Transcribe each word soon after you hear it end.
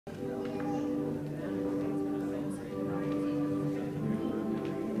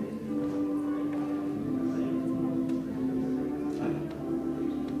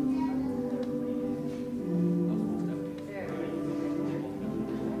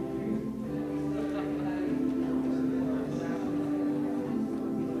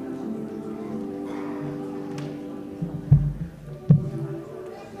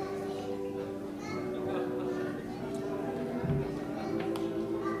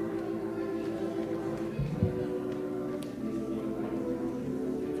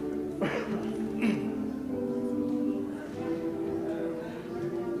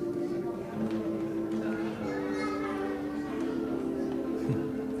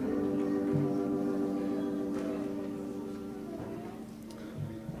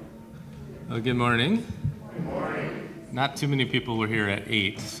Well, good morning. Good morning. Not too many people were here at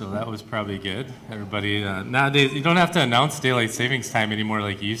 8, so that was probably good. Everybody, nowadays, you don't have to announce daylight savings time anymore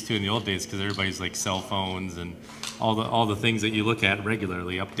like you used to in the old days because everybody's like cell phones and all the things that you look at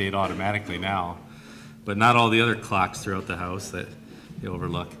regularly update automatically now. But not all the other clocks throughout the house that you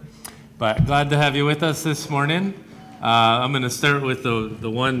overlook. But glad to have you with us this morning. I'm going to start with the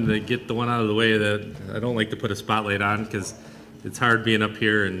one out of the way that I don't like to put a spotlight on because it's hard being up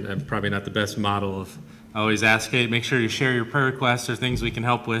here, and I'm probably not the best model of. I always ask, hey, make sure you share your prayer requests or things we can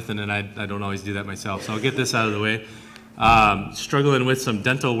help with, and then I don't always do that myself. So I'll get this out of the way. Struggling with some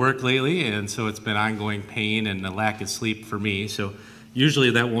dental work lately, and so it's been ongoing pain and a lack of sleep for me. So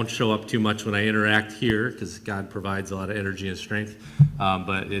usually that won't show up too much when I interact here because God provides a lot of energy and strength.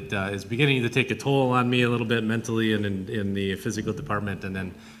 But it is beginning to take a toll on me a little bit mentally and in the physical department, and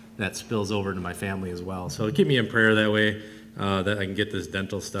then that spills over to my family as well. So keep me in prayer that way. That I can get this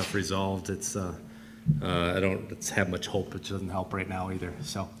dental stuff resolved. It's I don't have much hope. It doesn't help right now either.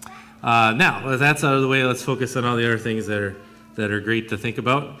 So now that that's out of the way, let's focus on all the other things that are great to think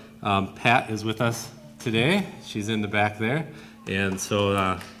about. Pat is with us today. She's in the back there, and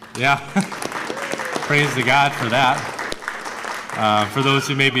so yeah, praise to God for that. For those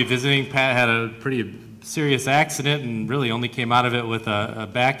who may be visiting, Pat had a pretty serious accident and really only came out of it with a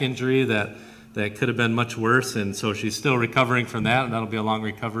back injury that could have been much worse, and so she's still recovering from that, and that'll be a long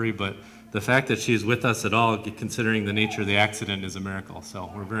recovery, but the fact that she's with us at all, considering the nature of the accident, is a miracle, so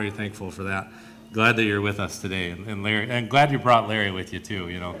we're very thankful for that. Glad that you're with us today, and Larry, and glad you brought Larry with you too,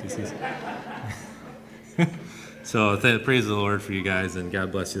 because he's... So praise the Lord for you guys, and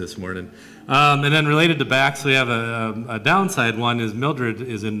God bless you this morning. And then related to backs, we have a downside one is Mildred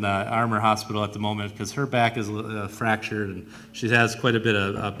is in the Armour Hospital at the moment because her back is fractured and she has quite a bit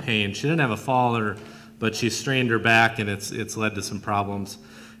of pain. She didn't have a fall, but she strained her back and it's led to some problems.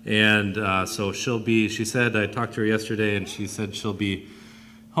 And so she said, I talked to her yesterday and she said she'll be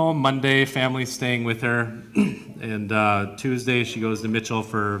home Monday, family staying with her, and Tuesday she goes to Mitchell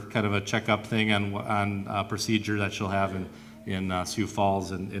for kind of a checkup thing on a procedure that she'll have in Sioux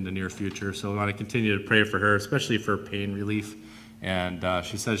Falls in the near future. So we want to continue to pray for her, especially for pain relief. And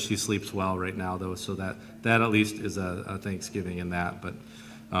she says she sleeps well right now, though, so that at least is a thanksgiving in that. But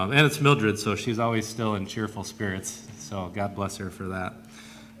and it's Mildred, so she's always still in cheerful spirits. So God bless her for that.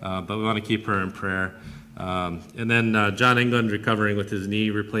 But we want to keep her in prayer. And then John England recovering with his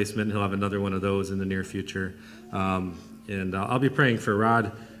knee replacement. He'll have another one of those in the near future. And I'll be praying for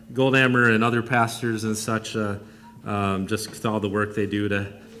Rod Goldhammer and other pastors and such, just with all the work they do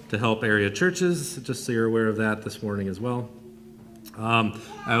to help area churches, just so you're aware of that this morning as well.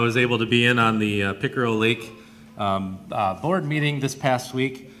 I was able to be in on the Pickerel Lake board meeting this past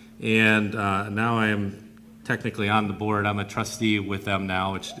week, and now I am technically on the board. I'm a trustee with them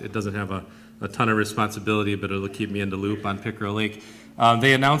now, which it doesn't have a ton of responsibility, but it'll keep me in the loop on Pickerel Lake.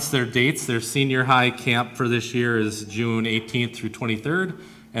 They announced their dates. Their senior high camp for this year is June 18th through 23rd,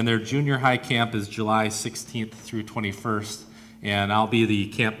 and their junior high camp is July 16th through 21st. And I'll be the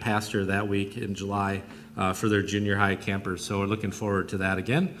camp pastor that week in July for their junior high campers. So we're looking forward to that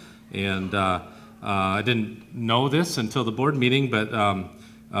again. And I didn't know this until the board meeting, but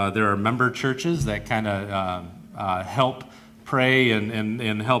there are member churches that kind of help pray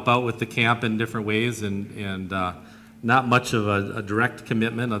and help out with the camp in different ways, and not much of a direct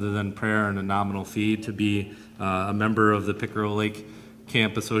commitment other than prayer and a nominal fee to be a member of the Pickerel Lake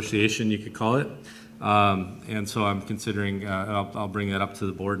Camp Association, you could call it. And so I'm considering, I'll bring that up to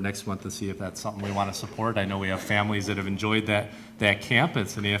the board next month to see if that's something we want to support. I know we have families that have enjoyed that camp.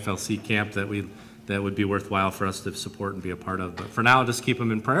 It's an AFLC camp that would be worthwhile for us to support and be a part of. But for now, just keep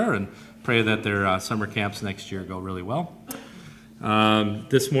them in prayer and pray that their summer camps next year go really well.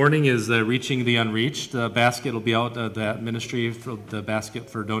 This morning is Reaching the Unreached. The basket will be out, that ministry, for the basket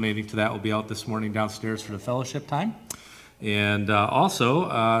for donating to that will be out this morning downstairs for the fellowship time. And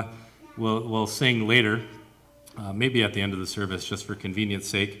also, we'll sing later, maybe at the end of the service, just for convenience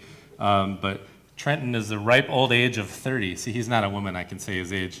sake. But Trenton is the ripe old age of 30. See, he's not a woman, I can say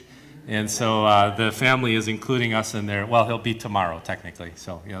his age. And so the family is including us in there. Well, he'll be tomorrow, technically,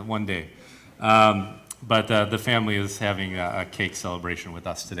 so one day. But the family is having a cake celebration with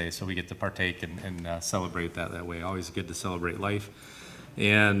us today, so we get to partake and celebrate that way. Always good to celebrate life.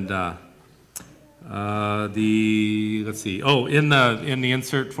 And let's see. Oh, in the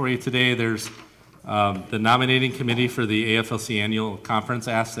insert for you today, there's the nominating committee for the AFLC annual conference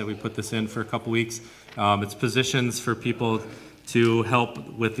asked that we put this in for a couple weeks. It's positions for people to help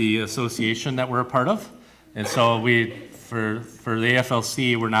with the association that we're a part of. And so for the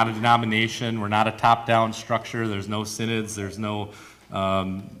AFLC, we're not a denomination, we're not a top-down structure, there's no synods, there's no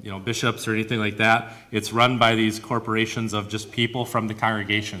bishops or anything like that. It's run by these corporations of just people from the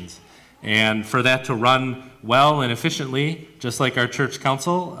congregations. And for that to run well and efficiently, just like our church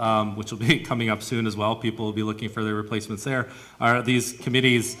council, which will be coming up soon as well, people will be looking for their replacements there, these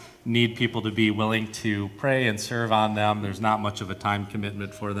committees need people to be willing to pray and serve on them. There's not much of a time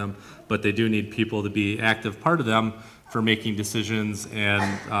commitment for them, but they do need people to be active part of them for making decisions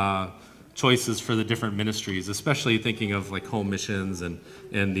and choices for the different ministries, especially thinking of like home missions and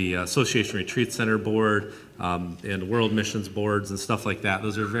the Association Retreat Center board and world missions boards and stuff like that.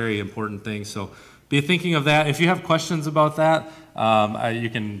 Those are very important things. So be thinking of that. If you have questions about that, you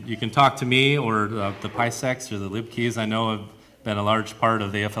can talk to me or the PISEX or the LibKeys. I know have been a large part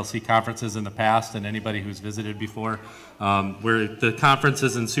of the AFLC conferences in the past, and anybody who's visited before. The conference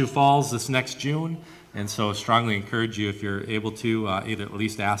is in Sioux Falls this next June. And so strongly encourage you, if you're able to, either at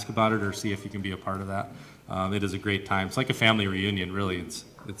least ask about it or see if you can be a part of that. It is a great time. It's like a family reunion, really.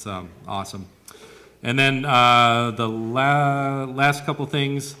 It's awesome. And then the last couple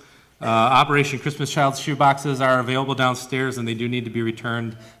things, Operation Christmas Child's shoeboxes are available downstairs, and they do need to be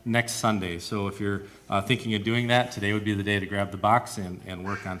returned next Sunday. So if you're thinking of doing that, today would be the day to grab the box and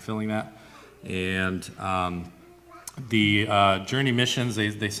work on filling that. And the Journey Missions,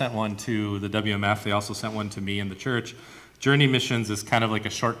 they sent one to the WMF. They also sent one to me and the church. Journey Missions is kind of like a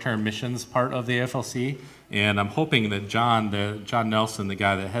short-term missions part of the AFLC, and I'm hoping that John Nelson, the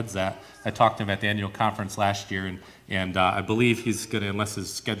guy that heads that, I talked to him at the annual conference last year, and I believe he's going to, unless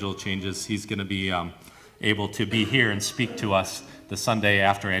his schedule changes, he's going to be able to be here and speak to us the Sunday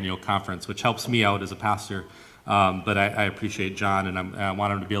after annual conference, which helps me out as a pastor. But I appreciate John, and I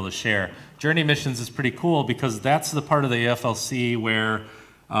want him to be able to share. Journey Missions is pretty cool because that's the part of the AFLC where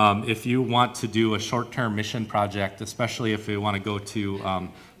if you want to do a short-term mission project, especially if you want to go to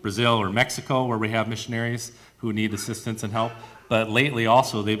Brazil or Mexico where we have missionaries who need assistance and help, but lately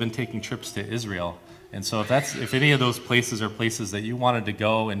also they've been taking trips to Israel. And so if any of those places are places that you wanted to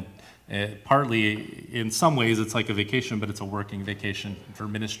go, and partly in some ways it's like a vacation, but it's a working vacation for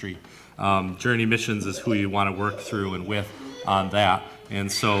ministry. Journey Missions is who you want to work through and with on that.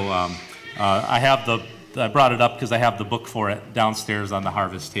 And so I brought it up because I have the book for it downstairs on the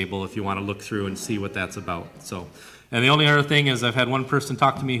harvest table if you want to look through and see what that's about. So, and the only other thing is I've had one person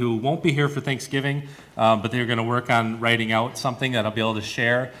talk to me who won't be here for Thanksgiving, but they're going to work on writing out something that I'll be able to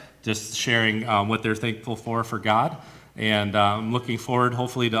share, just sharing what they're thankful for God. And I'm looking forward,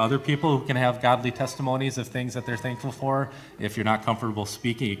 hopefully, to other people who can have godly testimonies of things that they're thankful for. If you're not comfortable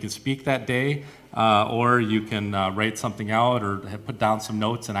speaking, you can speak that day, or you can write something out or put down some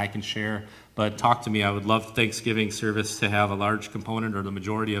notes and I can share. But talk to me. I would love Thanksgiving service to have a large component, or the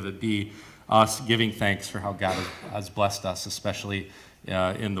majority of it be us giving thanks for how God has blessed us, especially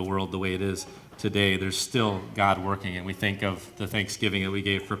in the world the way it is today. There's still God working, and we think of the Thanksgiving that we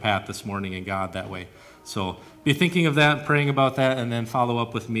gave for Pat this morning and God that way. So be thinking of that, praying about that, and then follow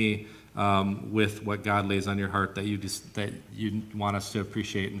up with me with what God lays on your heart that you want us to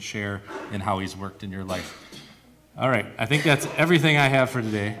appreciate and share and how He's worked in your life. All right, I think that's everything I have for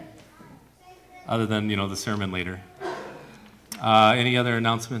today, other than the sermon later. Any other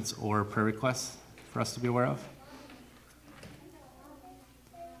announcements or prayer requests for us to be aware of?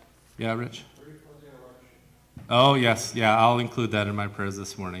 Yeah, Rich? Oh, yes. Yeah, I'll include that in my prayers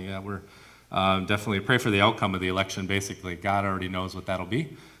this morning. Yeah, we're definitely pray for the outcome of the election, basically. God already knows what that'll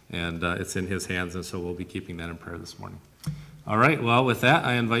be, and it's in His hands, and so we'll be keeping that in prayer this morning. All right, well, with that,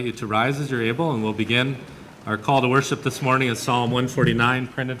 I invite you to rise as you're able, and we'll begin our call to worship this morning is Psalm 149,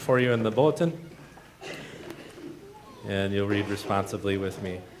 printed for you in the bulletin. And you'll read responsively with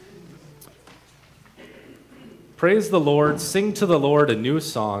me. Praise the Lord, sing to the Lord a new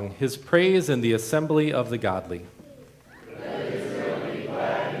song, His praise in the assembly of the godly. Let Israel be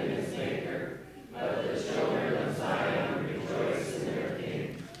glad in his Maker, let the children of Zion rejoice in their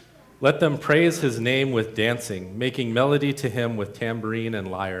King. Let them praise his name with dancing, making melody to him with tambourine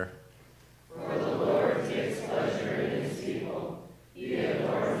and lyre. For the Lord takes pleasure in his people. He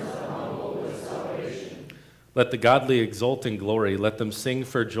adorns the humble with salvation. Let the godly exult in glory. Let them sing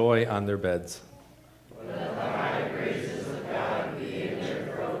for joy on their beds. Let the high praises of God be in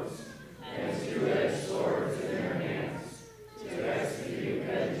their throats, and two-edged swords in their hands, to execute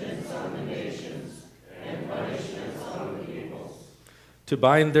vengeance on the nations and punishments on the peoples. To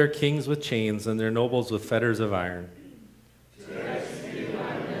bind their kings with chains and their nobles with fetters of iron. To execute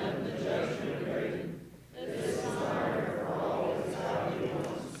on them the judgment written. This is honor for all his godly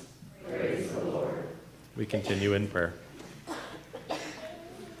ones. Praise the Lord. We continue in prayer.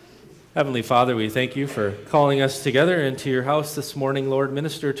 Heavenly Father, we thank you for calling us together into your house this morning, Lord.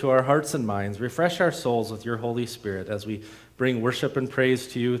 Minister to our hearts and minds. Refresh our souls with your Holy Spirit as we bring worship and praise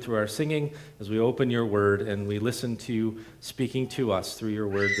to you through our singing, as we open your word and we listen to you speaking to us through your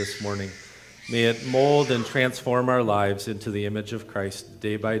word this morning. May it mold and transform our lives into the image of Christ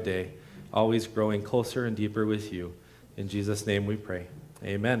day by day, always growing closer and deeper with you. In Jesus' name we pray.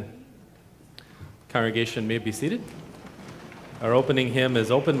 Amen. Congregation may be seated. Our opening hymn is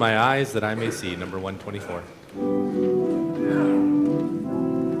Open My Eyes That I May See, number 124.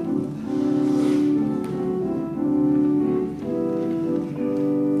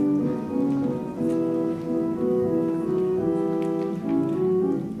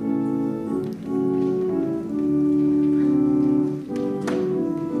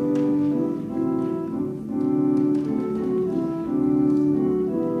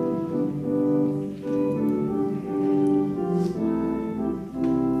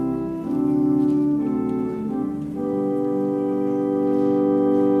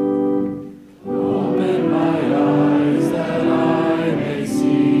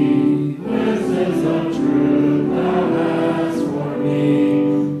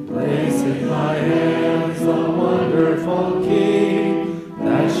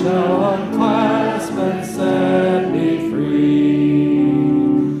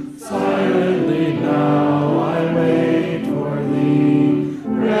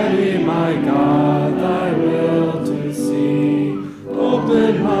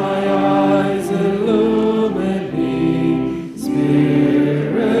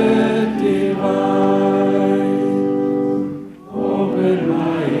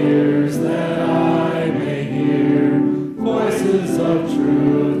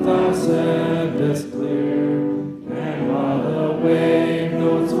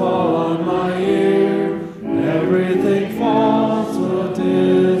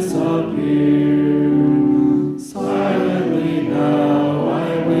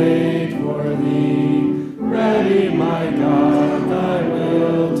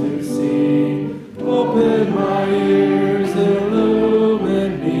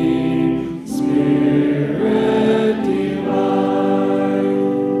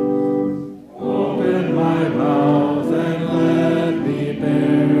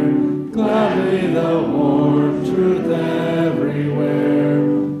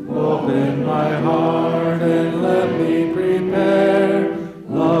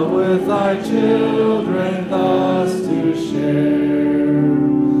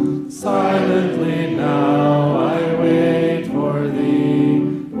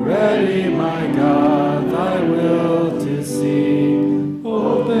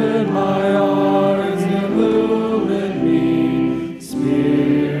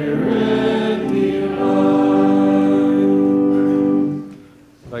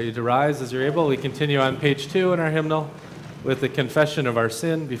 As you're able, we continue on page 2 in our hymnal with the confession of our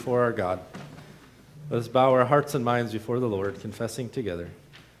sin before our God. Let us bow our hearts and minds before the Lord, confessing together.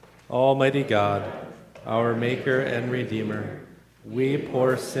 Almighty God, our Maker and Redeemer, we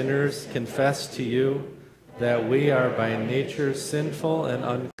poor sinners confess to you that we are by nature sinful and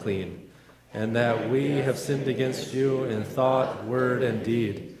unclean, and that we have sinned against you in thought, word, and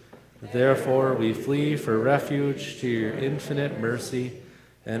deed. Therefore, we flee for refuge to your infinite mercy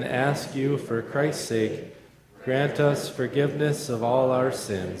and ask you, for Christ's sake, grant us forgiveness of all our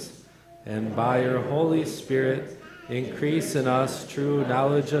sins, and by your Holy Spirit, increase in us true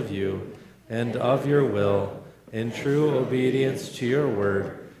knowledge of you and of your will, in true obedience to your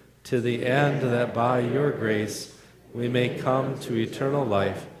word, to the end that by your grace we may come to eternal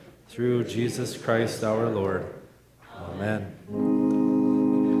life through Jesus Christ our Lord. Amen.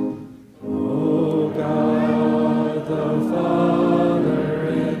 O God, the Father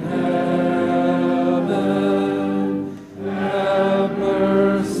in heaven, have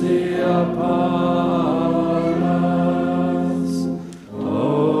mercy upon us.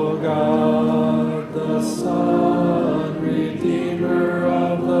 O God, the Son, Redeemer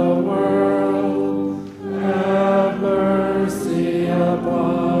of the world,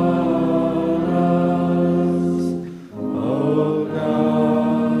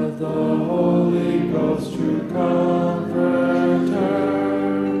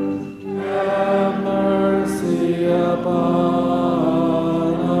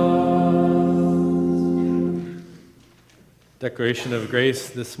 Declaration of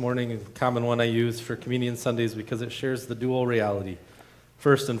Grace this morning, a common one I use for Communion Sundays because it shares the dual reality.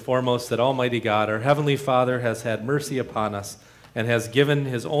 First and foremost, that Almighty God, our Heavenly Father, has had mercy upon us and has given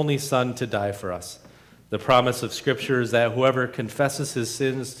his only Son to die for us. The promise of Scripture is that whoever confesses his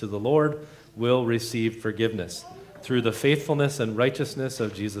sins to the Lord will receive forgiveness through the faithfulness and righteousness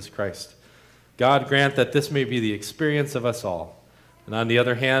of Jesus Christ. God grant that this may be the experience of us all. And on the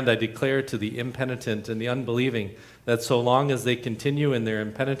other hand, I declare to the impenitent and the unbelieving that so long as they continue in their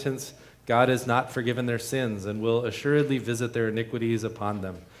impenitence, God has not forgiven their sins and will assuredly visit their iniquities upon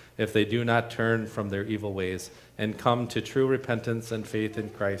them if they do not turn from their evil ways and come to true repentance and faith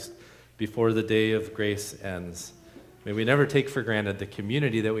in Christ before the day of grace ends. May we never take for granted the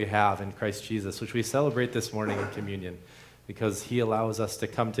community that we have in Christ Jesus, which we celebrate this morning in communion, because he allows us to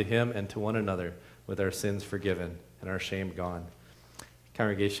come to him and to one another with our sins forgiven and our shame gone.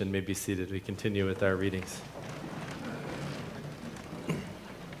 Congregation may be seated. We continue with our readings.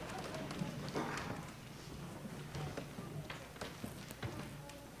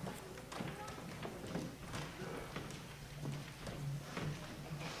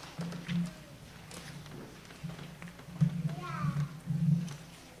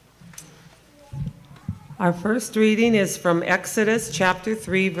 Our first reading is from Exodus chapter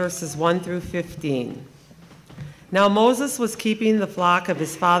 3, verses 1 through 15. Now Moses was keeping the flock of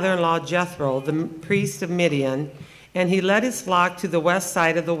his father-in-law Jethro, the priest of Midian, and he led his flock to the west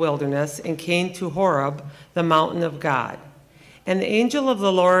side of the wilderness and came to Horeb, the mountain of God. And the angel of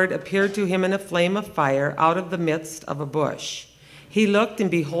the Lord appeared to him in a flame of fire out of the midst of a bush. He looked, and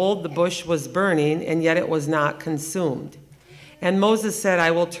behold, the bush was burning, and yet it was not consumed. And Moses said,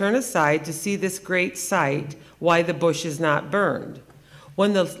 I will turn aside to see this great sight, why the bush is not burned.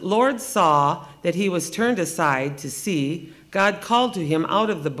 When the Lord saw that he was turned aside to see, God called to him out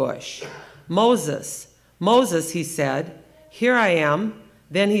of the bush. Moses, Moses, he said. Here I am.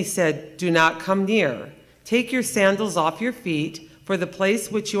 Then he said, do not come near. Take your sandals off your feet, for the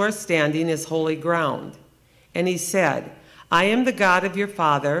place which you are standing is holy ground. And he said, I am the God of your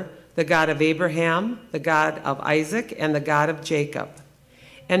father, the God of Abraham, the God of Isaac, and the God of Jacob.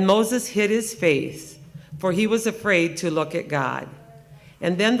 And Moses hid his face, for he was afraid to look at God.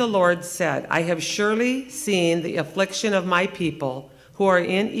 And then the Lord said, I have surely seen the affliction of my people who are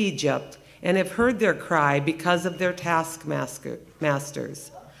in Egypt, and have heard their cry because of their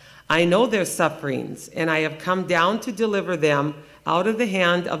taskmasters. I know their sufferings, and I have come down to deliver them out of the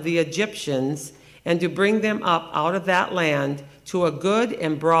hand of the Egyptians, and to bring them up out of that land to a good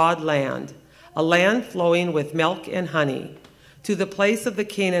and broad land, a land flowing with milk and honey, to the place of the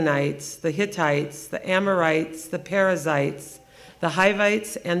Canaanites, the Hittites, the Amorites, the Perizzites, the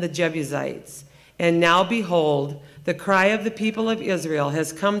Hivites, and the Jebusites. And now behold, the cry of the people of Israel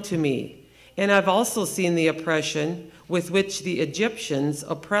has come to me, and I've also seen the oppression with which the Egyptians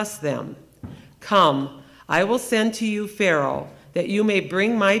oppress them. Come, I will send to you Pharaoh, that you may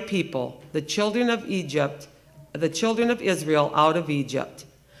bring my people, the children of Egypt, the children of Israel, out of Egypt.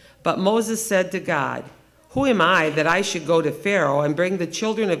 But Moses said to God, who am I that I should go to Pharaoh and bring the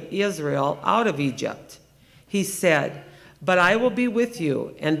children of Israel out of Egypt? He said, but I will be with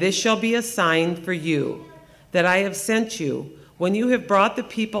you, and this shall be a sign for you, that I have sent you. When you have brought the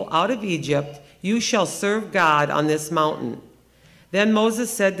people out of Egypt, you shall serve God on this mountain. Then Moses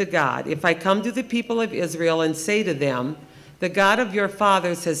said to God, if I come to the people of Israel and say to them, the God of your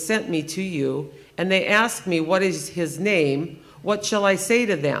fathers has sent me to you, and they ask me, what is his name? What shall I say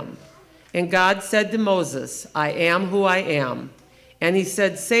to them? And God said to Moses, I am who I am. And he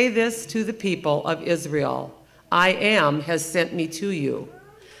said, say this to the people of Israel, I am has sent me to you.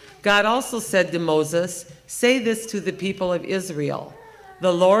 God also said to Moses, say this to the people of Israel,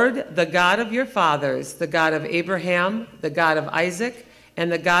 the Lord, the God of your fathers, the God of Abraham, the God of Isaac, and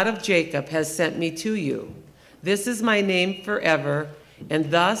the God of Jacob has sent me to you. This is my name forever,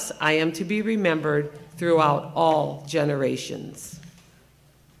 and thus I am to be remembered throughout all generations.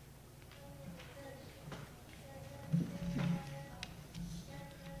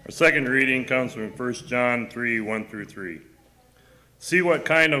 Our second reading comes from 1 John 3, 1 through 3. See what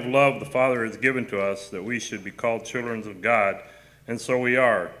kind of love the Father has given to us, that we should be called children of God, and so we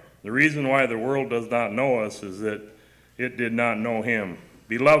are. The reason why the world does not know us is that it did not know him.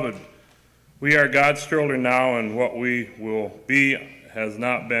 Beloved, we are God's children now, and what we will be has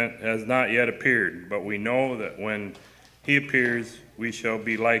not yet appeared. But we know that when he appears, we shall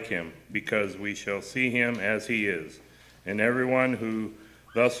be like him, because we shall see him as he is. And everyone who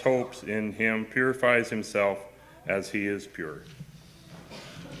thus hopes in him purifies himself as he is pure.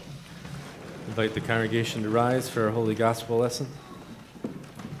 Invite the congregation to rise for our Holy Gospel lesson.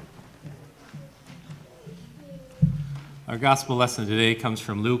 Our gospel lesson today comes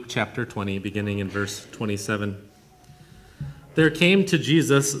from Luke chapter 20, beginning in verse 27. There came to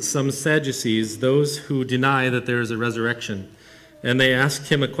Jesus some Sadducees, those who deny that there is a resurrection. And they asked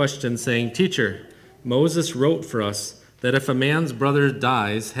him a question, saying, Teacher, Moses wrote for us that if a man's brother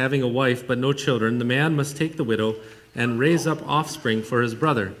dies, having a wife but no children, the man must take the widow and raise up offspring for his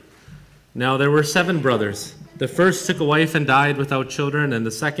brother. Now there were 7 brothers. The first took a wife and died without children, and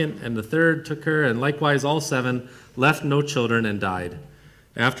the second and the third took her, and likewise all 7 left no children and died.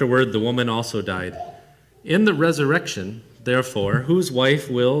 Afterward the woman also died. In the resurrection, therefore, whose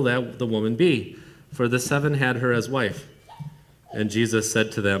wife will that the woman be? For the 7 had her as wife. And Jesus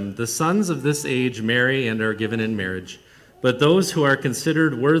said to them, The sons of this age marry and are given in marriage. But those who are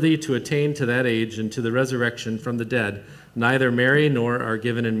considered worthy to attain to that age and to the resurrection from the dead neither marry nor are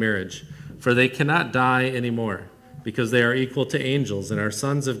given in marriage. For they cannot die any more, because they are equal to angels and are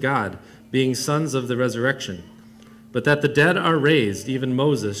sons of God, being sons of the resurrection. But that the dead are raised, even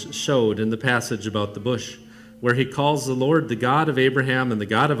Moses showed in the passage about the bush, where he calls the Lord the God of Abraham and the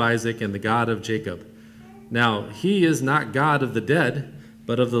God of Isaac and the God of Jacob. Now he is not God of the dead,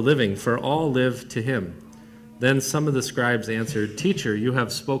 but of the living, for all live to him. Then some of the scribes answered, Teacher, you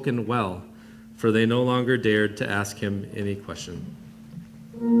have spoken well, for they no longer dared to ask him any question.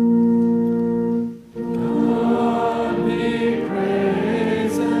 God be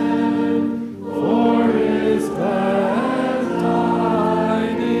praised for his glad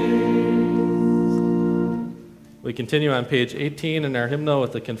tidings. We continue on page 18 in our hymnal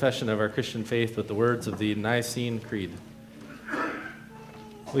with the confession of our Christian faith with the words of the Nicene Creed.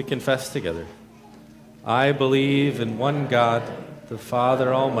 We confess together. I believe in one God, the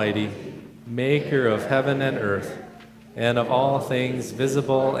Father Almighty, maker of heaven and earth, and of all things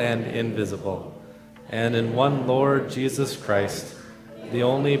visible and invisible, and in one Lord Jesus Christ, the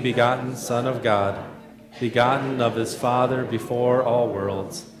only begotten Son of God, begotten of his Father before all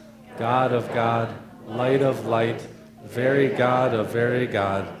worlds, God of God, light of light, very God of very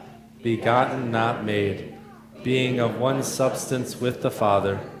God, begotten, not made, being of one substance with the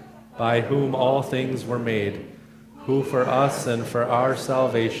Father, by whom all things were made, who for us and for our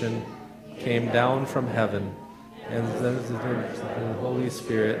salvation came down from heaven, and then the Holy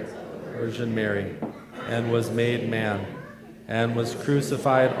Spirit, Virgin Mary, and was made man, and was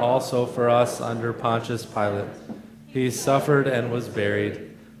crucified also for us under Pontius Pilate. He suffered and was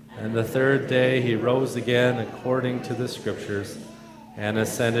buried, and the 3rd day he rose again according to the Scriptures, and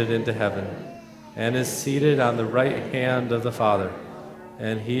ascended into heaven, and is seated on the right hand of the Father.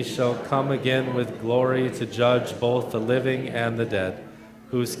 And he shall come again with glory to judge both the living and the dead,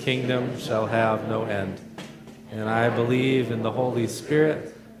 whose kingdom shall have no end. And I believe in the Holy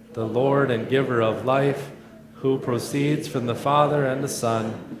Spirit, the Lord and giver of life, who proceeds from the Father and the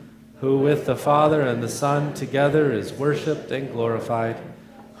Son, who with the Father and the Son together is worshipped and glorified,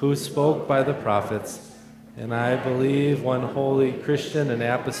 who spoke by the prophets. And I believe one holy Christian and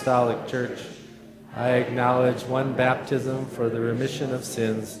apostolic church. I acknowledge one baptism for the remission of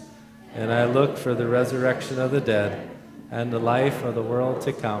sins, and I look for the resurrection of the dead and the life of the world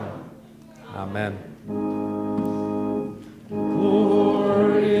to come. Amen.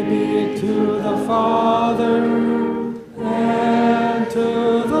 Glory be to the Father, and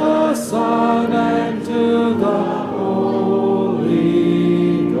to the Son, and to the Holy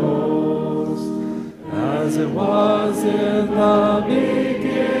Ghost, as it was in the beginning,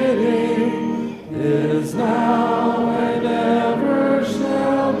 is now, and ever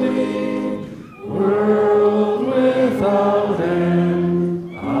shall be, world without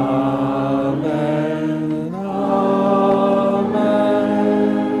end. Amen. Amen.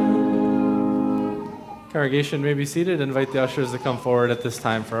 Congregation may be seated. Invite the ushers to come forward at this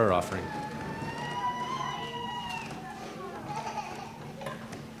time for our offering.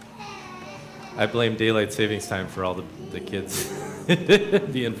 I blame daylight savings time for all the kids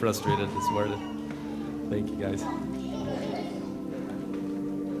being frustrated this morning. Thank you, guys.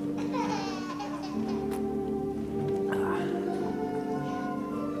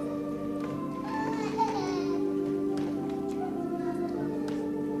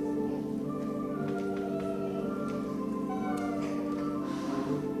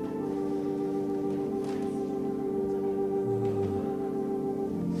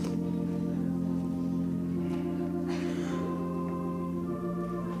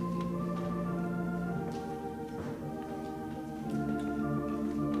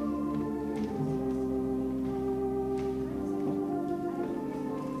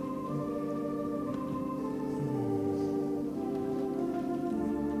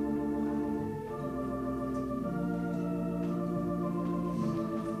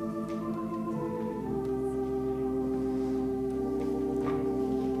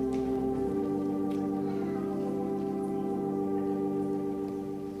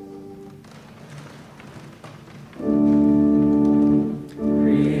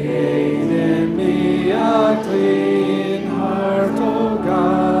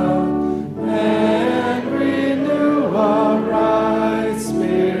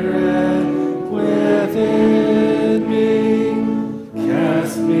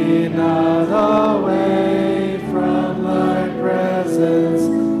 me not away from thy presence,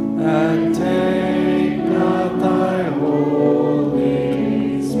 and take not thy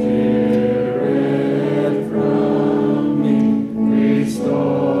Holy Spirit from me.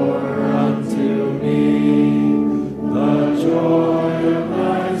 Restore unto me the joy of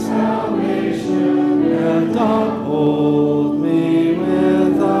thy salvation, and uphold me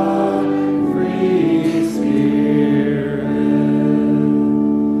with thy free spirit.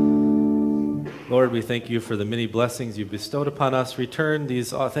 Lord, we thank you for the many blessings you've bestowed upon us. Return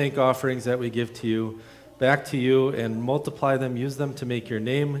these thank offerings that we give to you back to you and multiply them, use them to make your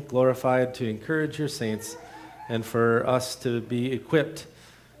name glorified, to encourage your saints, and for us to be equipped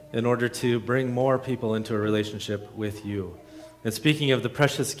in order to bring more people into a relationship with you. And speaking of the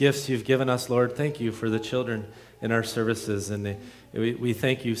precious gifts you've given us, Lord, thank you for the children in our services. And we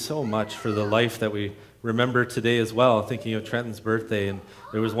thank you so much for the life that we remember today as well, thinking of Trenton's birthday. And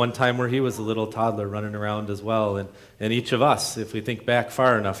there was one time where he was a little toddler running around as well. And each of us, if we think back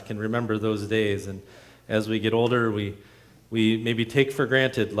far enough, can remember those days. And as we get older, we maybe take for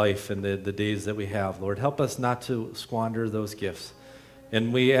granted life and the days that we have. Lord, help us not to squander those gifts.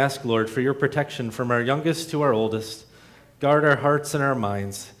 And we ask, Lord, for your protection from our youngest to our oldest. Guard our hearts and our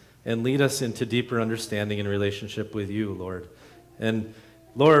minds, and lead us into deeper understanding and relationship with you, Lord. And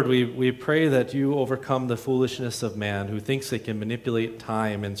Lord, we pray that you overcome the foolishness of man who thinks they can manipulate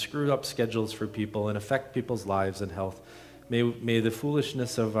time and screw up schedules for people and affect people's lives and health. May the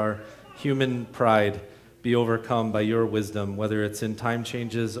foolishness of our human pride be overcome by your wisdom, whether it's in time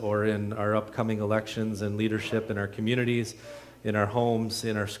changes or in our upcoming elections and leadership in our communities, in our homes,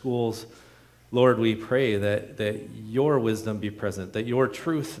 in our schools. Lord, we pray that your wisdom be present, that your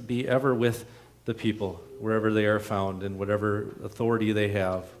truth be ever with the people, wherever they are found, and whatever authority they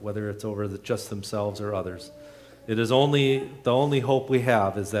have, whether it's over just themselves or others. It is the only hope we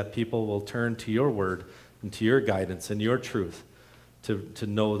have is that people will turn to your word and to your guidance and your truth to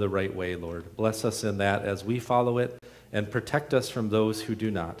know the right way, Lord. Bless us in that as we follow it, and protect us from those who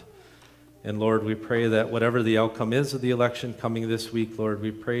do not. And Lord, we pray that whatever the outcome is of the election coming this week, Lord,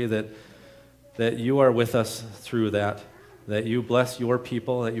 we pray that you are with us through that you bless your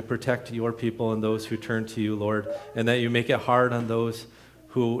people, that you protect your people and those who turn to you, Lord, and that you make it hard on those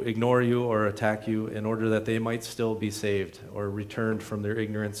who ignore you or attack you in order that they might still be saved or returned from their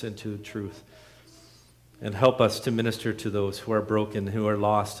ignorance into truth. And help us to minister to those who are broken, who are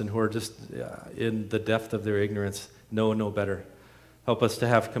lost, and who are just in the depth of their ignorance, know no better. Help us to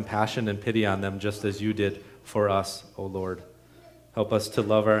have compassion and pity on them just as you did for us, O Lord. Help us to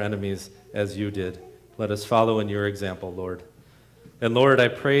love our enemies as you did. Let us follow in your example, Lord. And Lord, I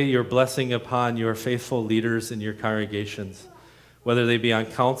pray your blessing upon your faithful leaders in your congregations, whether they be on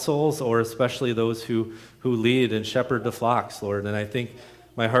councils or especially those who lead and shepherd the flocks, Lord. And I think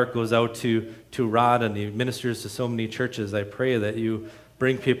my heart goes out to Rod, and he ministers to so many churches. I pray that you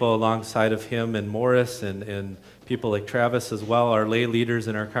bring people alongside of him and Morris and people like Travis as well, our lay leaders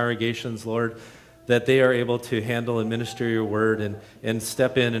in our congregations, Lord, that they are able to handle and minister your word and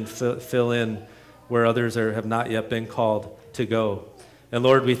step in and fill in where others have not yet been called to go. And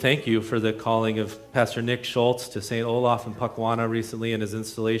Lord, we thank you for the calling of Pastor Nick Schultz to St. Olaf in Puckwana recently in his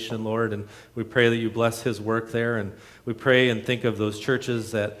installation, Lord, and we pray that you bless his work there. And we pray and think of those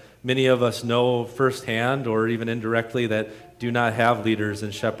churches that many of us know firsthand or even indirectly that do not have leaders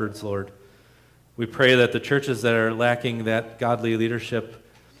and shepherds, Lord. We pray that the churches that are lacking that godly leadership,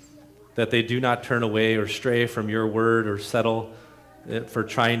 that they do not turn away or stray from your word or settle for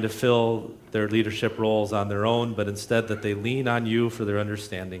trying to fill their leadership roles on their own, but instead that they lean on you for their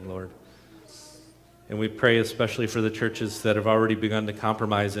understanding, Lord. And we pray especially for the churches that have already begun to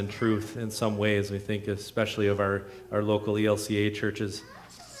compromise in truth in some ways. We think especially of our local ELCA churches.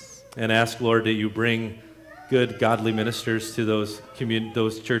 And ask, Lord, that you bring good, godly ministers to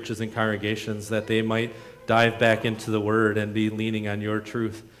those churches and congregations, that they might dive back into the word and be leaning on your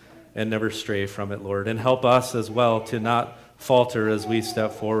truth and never stray from it, Lord. And help us as well to not falter as we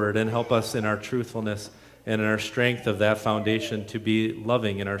step forward, and help us in our truthfulness and in our strength of that foundation to be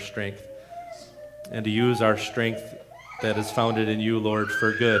loving in our strength and to use our strength that is founded in you, Lord,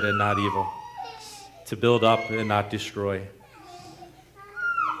 for good and not evil, to build up and not destroy.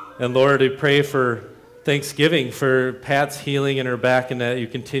 And Lord, we pray for Thanksgiving, for Pat's healing in her back, and that you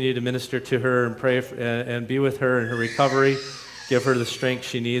continue to minister to her and pray and be with her in her recovery. Give her the strength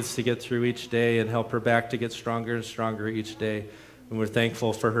she needs to get through each day and help her back to get stronger and stronger each day. And we're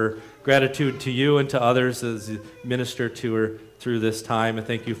thankful for her gratitude to you and to others as you minister to her through this time. And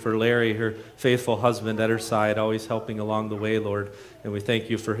thank you for Larry, her faithful husband at her side, always helping along the way, Lord. And we thank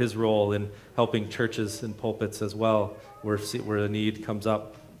you for his role in helping churches and pulpits as well, where the need comes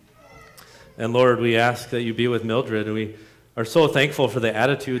up. And Lord, we ask that you be with Mildred, and we are so thankful for the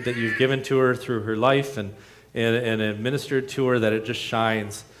attitude that you've given to her through her life and administered to her, that it just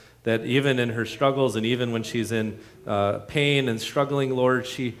shines. That even in her struggles and even when she's in pain and struggling, Lord,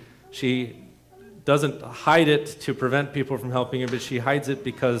 she doesn't hide it to prevent people from helping her, but she hides it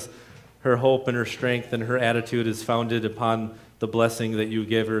because her hope and her strength and her attitude is founded upon the blessing that you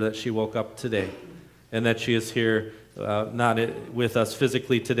give her, that she woke up today and that she is here, not with us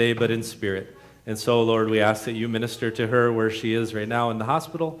physically today, but in spirit. And so, Lord, we ask that you minister to her where she is right now in the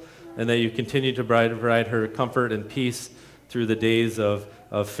hospital, and that you continue to provide her comfort and peace through the days of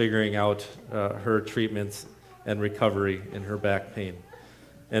figuring out her treatments and recovery in her back pain.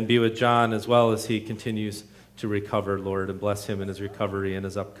 And be with John as well as he continues to recover, Lord, and bless him in his recovery and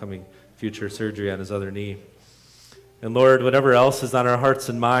his upcoming future surgery on his other knee. And Lord, whatever else is on our hearts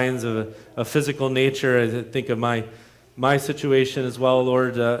and minds of a physical nature, I think of my situation as well,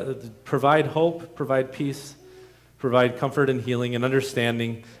 Lord, provide hope, provide peace, provide comfort and healing and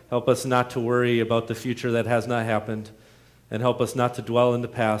understanding. Help us not to worry about the future that has not happened, and help us not to dwell in the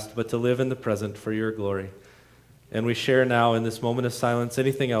past, but to live in the present for your glory. And we share now in this moment of silence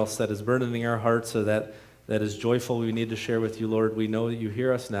anything else that is burdening our hearts or that is joyful we need to share with you, Lord. We know that you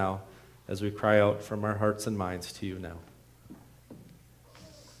hear us now as we cry out from our hearts and minds to you now.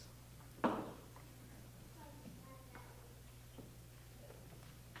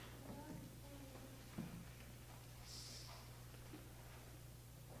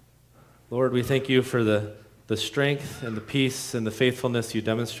 Lord, we thank you for the strength and the peace and the faithfulness you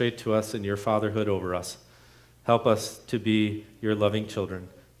demonstrate to us in your fatherhood over us. Help us to be your loving children.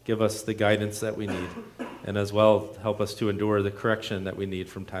 Give us the guidance that we need, and as well help us to endure the correction that we need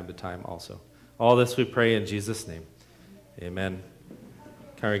from time to time also. All this we pray in Jesus' name. Amen.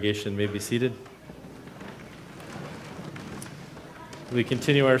 Congregation may be seated. We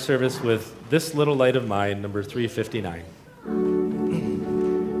continue our service with This Little Light of Mine, number 359.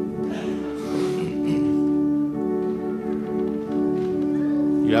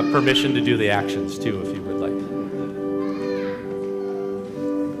 You have permission to do the actions too, if you would like.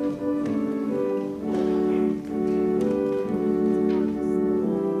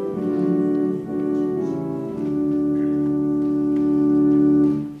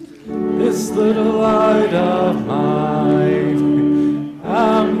 This little light of mine,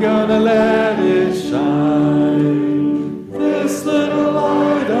 I'm gonna let it shine. This little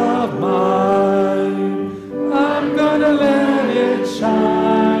light of mine, I'm gonna let it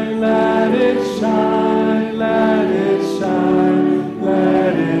shine. Let it shine, let it shine,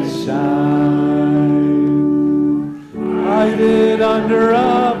 let it shine. Hide it under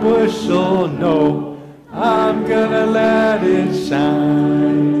a bushel, no, I'm gonna let it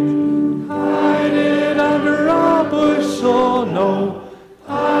shine. Hide it under a bushel, no,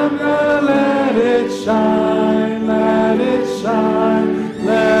 I'm gonna let it shine, let it shine,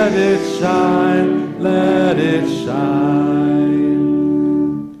 let it shine, let it shine.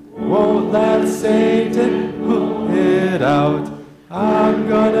 Won't let Satan put it out, I'm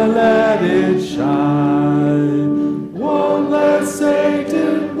gonna let it shine. Won't let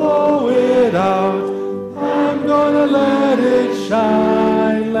Satan blow it out, I'm gonna let it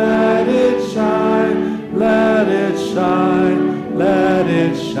shine, let it shine, let it shine, let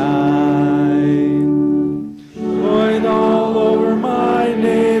it shine. Shine all over my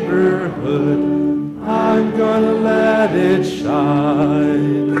neighborhood, I'm gonna let it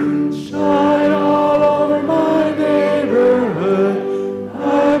shine. Shine all over my neighborhood,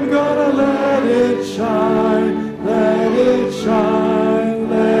 I'm gonna let it shine, let it shine,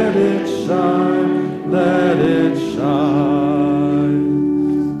 let it shine, let it shine.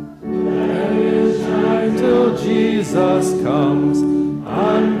 Let it shine till Jesus comes,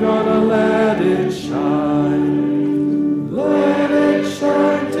 I'm gonna let it shine. Let it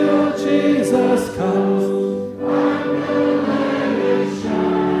shine till Jesus comes, I'm gonna let it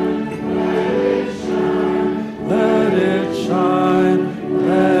shine, let it shine, let it shine,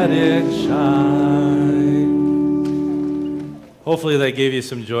 let it shine. Hopefully that gave you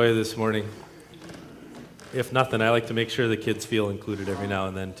some joy this morning. If nothing, I like to make sure the kids feel included every now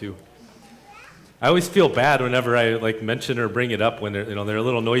and then too. I always feel bad whenever I mention or bring it up when they're a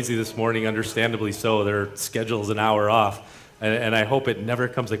little noisy this morning, understandably so. Their schedule's an hour off. And I hope it never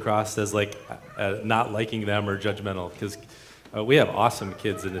comes across as not liking them or judgmental, because we have awesome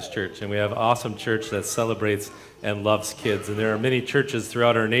kids in this church, and we have an awesome church that celebrates and loves kids. And there are many churches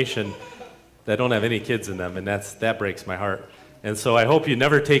throughout our nation that don't have any kids in them, and that breaks my heart. And so I hope you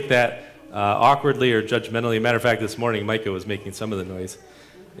never take that awkwardly or judgmentally. Matter of fact, this morning Micah was making some of the noise.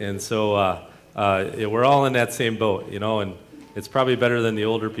 And so we're all in that same boat, and it's probably better than the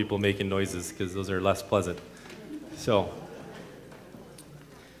older people making noises because those are less pleasant. So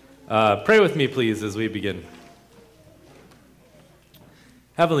pray with me, please, as we begin.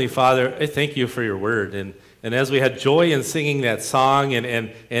 Heavenly Father, I thank you for your word. And as we had joy in singing that song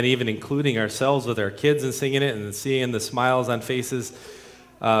and even including ourselves with our kids and singing it and seeing the smiles on faces,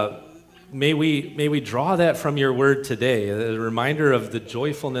 may we draw that from your word today, a reminder of the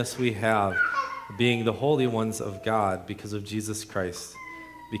joyfulness we have being the holy ones of God because of Jesus Christ,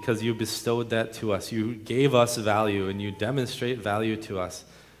 because you bestowed that to us. You gave us value and you demonstrate value to us.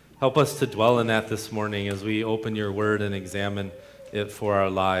 Help us to dwell in that this morning as we open your word and examine it for our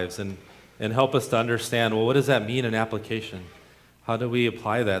lives, and help us to understand, well, what does that mean in application? How do we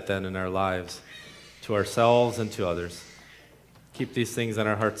apply that then in our lives to ourselves and to others? Keep these things in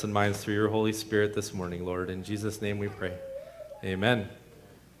our hearts and minds through your Holy Spirit this morning, Lord. In Jesus' name we pray. Amen.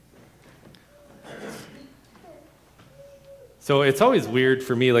 So it's always weird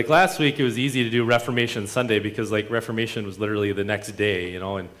for me. Like last week, it was easy to do Reformation Sunday because Reformation was literally the next day,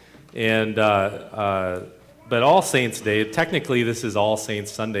 but All Saints Day, technically this is All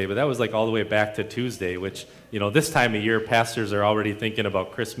Saints Sunday, but that was all the way back to Tuesday, which, this time of year, pastors are already thinking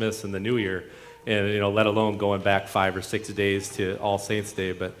about Christmas and the New Year, and, let alone going back 5 or 6 days to All Saints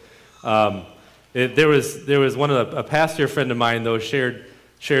Day. But there was a pastor friend of mine, though, shared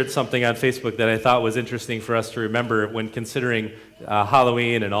something on Facebook that I thought was interesting for us to remember when considering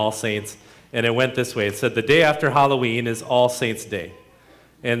Halloween and All Saints, and it went this way. It said, the day after Halloween is All Saints Day.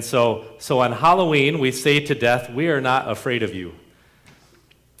 And so on Halloween, we say to death, we are not afraid of you.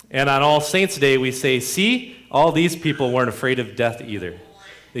 And on All Saints Day, we say, see, all these people weren't afraid of death either.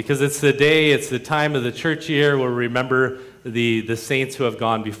 Because it's the time of the church year where we remember the saints who have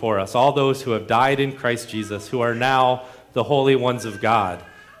gone before us, all those who have died in Christ Jesus, who are now the holy ones of God,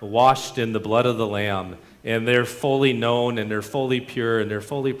 washed in the blood of the Lamb, and they're fully known, and they're fully pure, and they're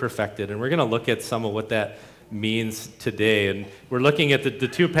fully perfected. And we're going to look at some of what that means today. And we're looking at the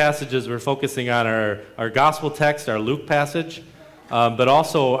two passages. We're focusing on our gospel text, our Luke passage, but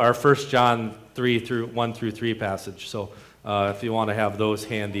also our 1 John 1 through 3 passage. So if you want to have those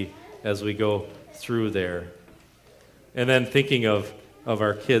handy as we go through there. And then thinking of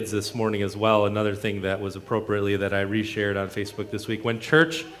our kids this morning as well, another thing that was appropriately that I reshared on Facebook this week. When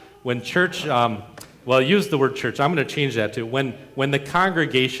church, use the word church. I'm going to change that to when the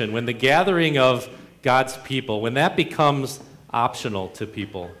congregation, when the gathering of God's people, when that becomes optional to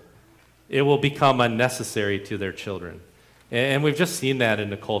people, it will become unnecessary to their children. And we've just seen that in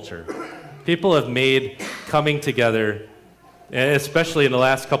the culture. People have made coming together, especially in the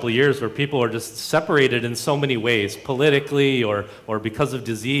last couple of years, where people are just separated in so many ways, politically or because of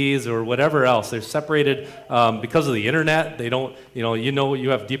disease or whatever else. They're separated because of the internet. They don't, you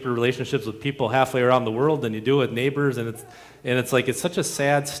have deeper relationships with people halfway around the world than you do with neighbors, and it's such a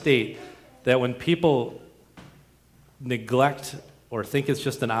sad state that when people neglect or think it's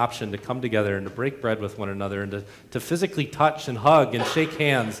just an option to come together and to break bread with one another and to physically touch and hug and shake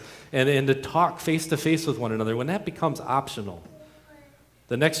hands and to talk face-to-face with one another, when that becomes optional,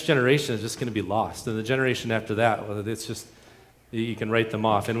 the next generation is just going to be lost. And the generation after that, it's just, you can write them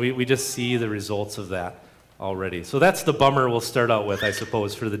off. And we just see the results of that already. So that's the bummer we'll start out with, I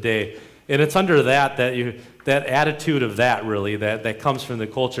suppose, for the day. And it's under that attitude of that comes from the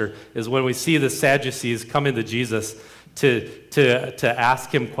culture, is when we see the Sadducees come into Jesus to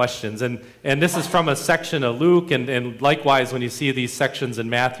ask him questions. And this is from a section of Luke, and likewise when you see these sections in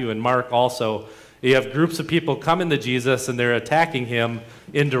Matthew and Mark also, you have groups of people come into Jesus and they're attacking him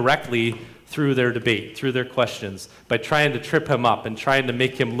indirectly through their debate, through their questions, by trying to trip him up and trying to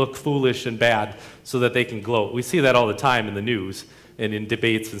make him look foolish and bad so that they can gloat. We see that all the time in the news and in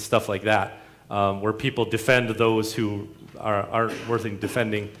debates and stuff like that, where people defend those who aren't worth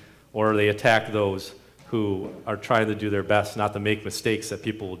defending, or they attack those who are trying to do their best not to make mistakes that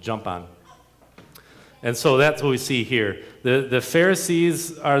people will jump on. And so that's what we see here. The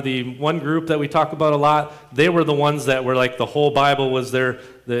Pharisees are the one group that we talk about a lot. They were the ones that were like the whole Bible was their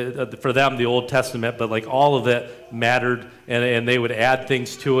for them, the Old Testament, but like all of it mattered, and they would add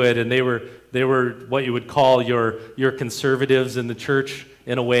things to it, and they were what you would call your conservatives in the church,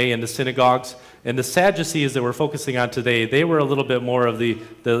 in a way, in the synagogues. And the Sadducees that we're focusing on today, they were a little bit more of the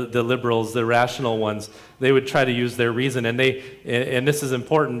liberals, the rational ones. They would try to use their reason, and this is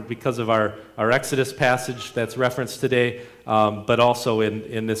important because of our Exodus passage that's referenced today, but also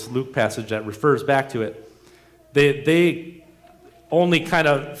in this Luke passage that refers back to it. They only kind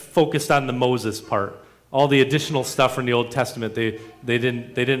of focused on the Moses part. All the additional stuff from the Old Testament, they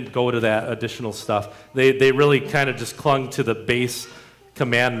didn't go to that additional stuff. They really kind of just clung to the base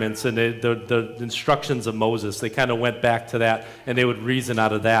commandments and the instructions of Moses. They kind of went back to that, and they would reason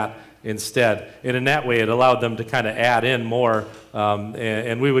out of that instead. And in that way, it allowed them to kind of add in more,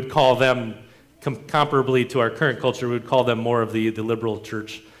 and we would call them, comparably to our current culture, we would call them more of the liberal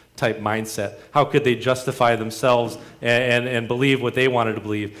church type mindset. How could they justify themselves and believe what they wanted to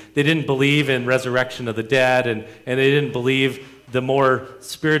believe? They didn't believe in resurrection of the dead, and they didn't believe the more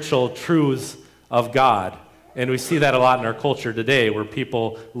spiritual truths of God. And we see that a lot in our culture today, where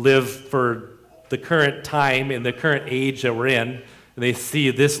people live for the current time and the current age that we're in, and they see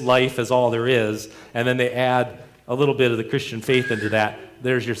this life as all there is, and then they add a little bit of the Christian faith into that.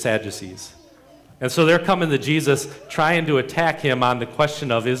 There's your Sadducees. And so they're coming to Jesus, trying to attack him on the question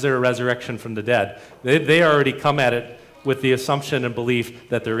of, is there a resurrection from the dead? They already come at it with the assumption and belief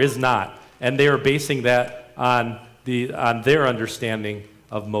that there is not, and they are basing that on their understanding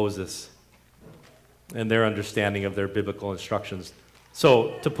of Moses and their understanding of their biblical instructions.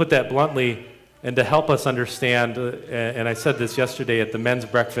 So to put that bluntly, and to help us understand, and I said this yesterday at the men's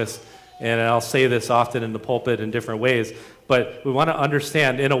breakfast, and I'll say this often in the pulpit in different ways, but we want to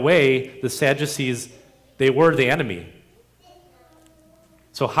understand, in a way, the Sadducees, they were the enemy.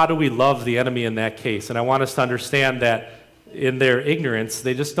 So how do we love the enemy in that case? And I want us to understand that in their ignorance,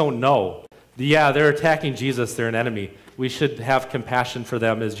 they just don't know. Yeah, they're attacking Jesus, they're an enemy. We should have compassion for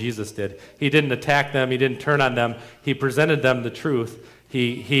them as Jesus did. He didn't attack them, he didn't turn on them, he presented them the truth.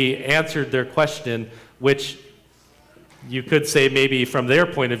 He answered their question, which you could say maybe from their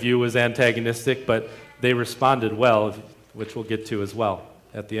point of view was antagonistic, but they responded well, which we'll get to as well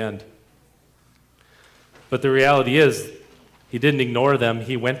at the end. But the reality is, he didn't ignore them,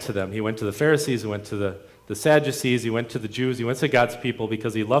 he went to them. He went to the Pharisees, he went to the Sadducees, he went to the Jews, he went to God's people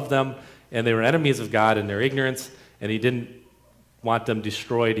because he loved them, and they were enemies of God in their ignorance, and he didn't want them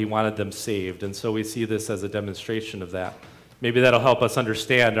destroyed, he wanted them saved. And so we see this as a demonstration of that. Maybe that'll help us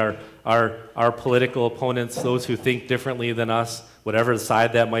understand our political opponents, those who think differently than us, whatever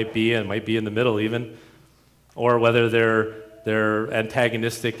side that might be, and might be in the middle even, or whether they're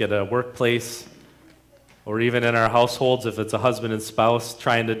antagonistic at a workplace, or even in our households, if it's a husband and spouse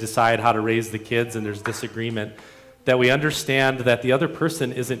trying to decide how to raise the kids and there's disagreement, that we understand that the other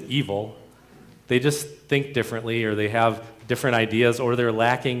person isn't evil. They just think differently, or they have different ideas, or they're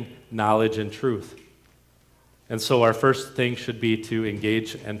lacking knowledge and truth. And so our first thing should be to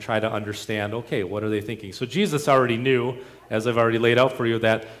engage and try to understand, okay, what are they thinking? So Jesus already knew, as I've already laid out for you,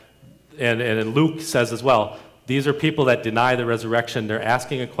 that, and Luke says as well, these are people that deny the resurrection. They're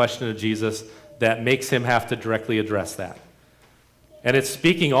asking a question of Jesus that makes him have to directly address that. And it's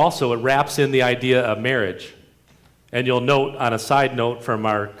speaking also, it wraps in the idea of marriage. And you'll note, on a side note from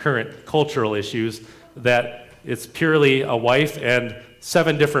our current cultural issues, that it's purely a wife and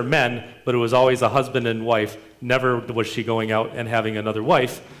 7 different men, but it was always a husband and wife. Never was she going out and having another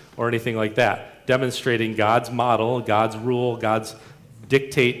wife or anything like that. Demonstrating God's model, God's rule, God's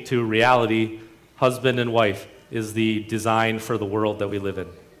dictate to reality. Husband and wife is the design for the world that we live in.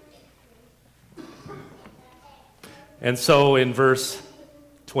 And so in verse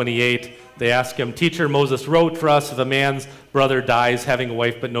 28, they ask him, "Teacher, Moses wrote for us, if a man's brother dies having a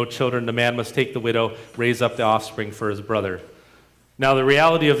wife but no children, the man must take the widow, raise up the offspring for his brother." Now the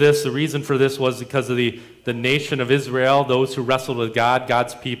reality of this, the reason for this was because of the nation of Israel, those who wrestled with God,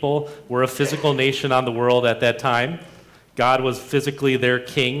 God's people, were a physical nation on the world at that time. God was physically their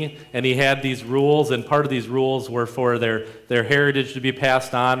king, and he had these rules, and part of these rules were for their heritage to be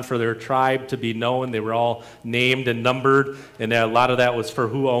passed on, for their tribe to be known. They were all named and numbered, and a lot of that was for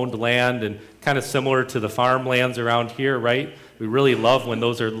who owned land, and kind of similar to the farmlands around here, right? We really love when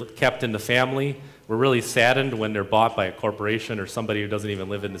those are kept in the family. We're really saddened when they're bought by a corporation or somebody who doesn't even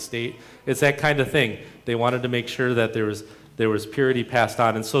live in the state. It's that kind of thing. They wanted to make sure that there was purity passed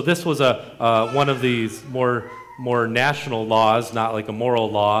on. And so this was one of these more national laws, not like a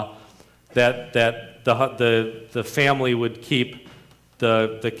moral law, that the family would keep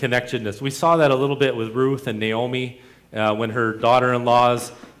the connectedness. We saw that a little bit with Ruth and Naomi when her daughter-in-laws,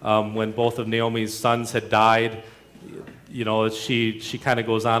 when both of Naomi's sons had died. she kind of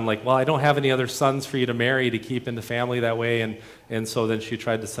goes on like, well, I don't have any other sons for you to marry to keep in the family that way, and so then she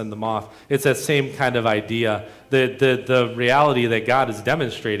tried to send them off. It's that same kind of idea. The reality that God is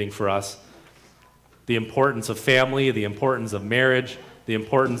demonstrating for us, the importance of family, the importance of marriage, the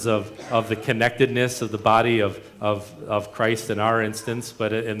importance of the connectedness of the body of Christ in our instance,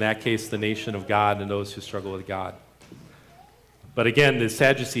 but in that case, the nation of God and those who struggle with God. But again, the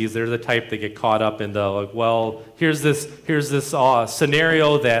Sadducees, they're the type that get caught up in the, like, well, here's this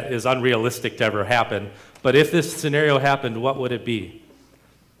scenario that is unrealistic to ever happen, but if this scenario happened, what would it be?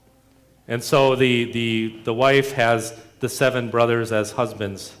 And so the wife has the 7 brothers as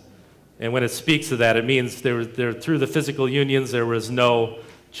husbands. And when it speaks of that, it means through the physical unions, there was no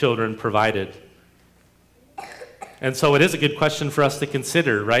children provided. And so it is a good question for us to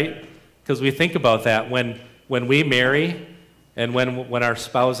consider, right? Because we think about that when we marry, and when our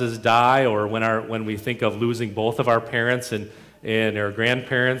spouses die, or when we think of losing both of our parents and our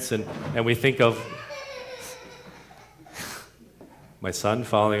grandparents, and we think of my son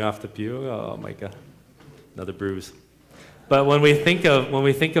falling off the pew, oh my God, another bruise. But when we think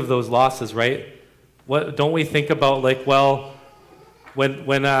of those losses, right? What don't we think about, like, well, when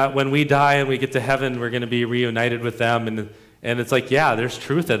we die and we get to heaven, we're going to be reunited with them, and it's like, yeah, there's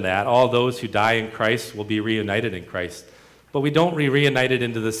truth in that. All those who die in Christ will be reunited in Christ. But we don't reunited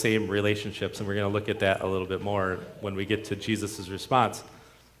into the same relationships, and we're going to look at that a little bit more when we get to Jesus' response.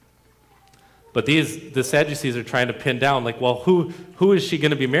 But the Sadducees are trying to pin down, like, well, who is she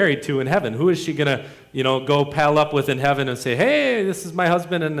going to be married to in heaven? Who is she going to, go pal up with in heaven and say, hey, this is my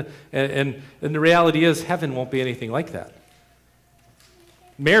husband? And the reality is, heaven won't be anything like that.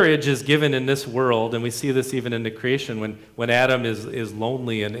 Marriage is given in this world, and we see this even in the creation, when Adam is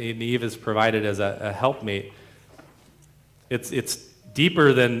lonely and Eve is provided as a helpmate. It's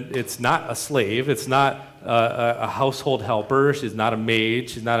deeper than, it's not a slave, it's not a household helper, she's not a maid,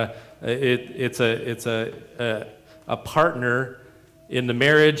 she's not it's a partner in the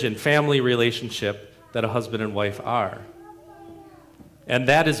marriage and family relationship that a husband and wife are. And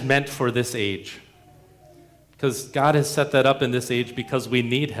that is meant for this age. Because God has set that up in this age because we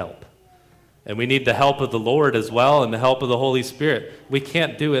need help. And we need the help of the Lord as well, and the help of the Holy Spirit. We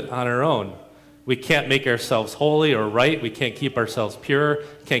can't do it on our own. We can't make ourselves holy or right. We can't keep ourselves pure.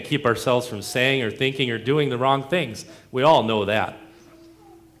 Can't keep ourselves from saying or thinking or doing the wrong things. We all know that.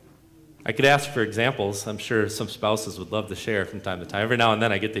 I could ask for examples. I'm sure some spouses would love to share from time to time. Every now and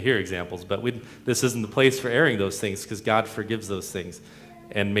then I get to hear examples, but this isn't the place for airing those things, because God forgives those things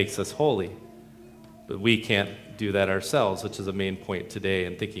and makes us holy. But we can't do that ourselves, which is a main point today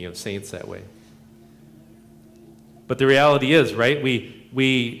in thinking of saints that way. But the reality is, right,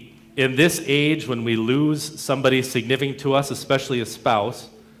 we in this age, when we lose somebody significant to us, especially a spouse,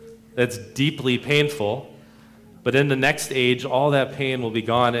 that's deeply painful. But in the next age, all that pain will be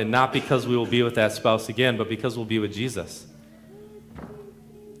gone, and not because we will be with that spouse again, but because we'll be with Jesus.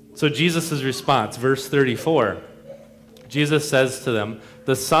 So Jesus' response, verse 34, Jesus says to them,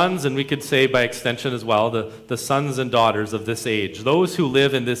 the sons, and we could say by extension as well, the sons and daughters of this age, those who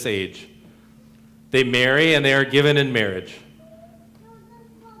live in this age, they marry and they are given in marriage.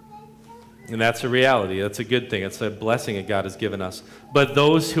 And that's a reality. That's a good thing. It's a blessing that God has given us. But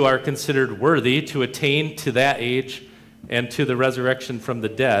those who are considered worthy to attain to that age and to the resurrection from the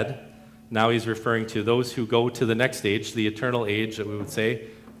dead, now he's referring to those who go to the next age, the eternal age that we would say.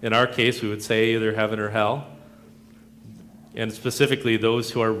 In our case, we would say either heaven or hell. And specifically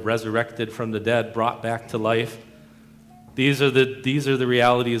those who are resurrected from the dead, brought back to life. These are the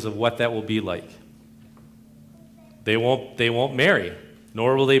realities of what that will be like. They won't marry,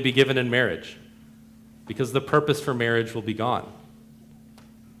 nor will they be given in marriage, because the purpose for marriage will be gone.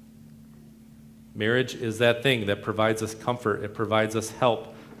 Marriage is that thing that provides us comfort, it provides us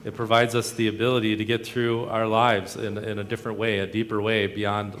help, it provides us the ability to get through our lives in a different way, a deeper way,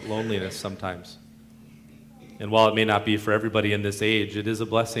 beyond loneliness sometimes. And while it may not be for everybody in this age, it is a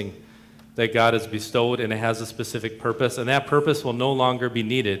blessing that God has bestowed, and it has a specific purpose, and that purpose will no longer be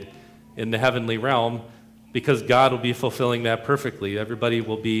needed in the heavenly realm, because God will be fulfilling that perfectly. Everybody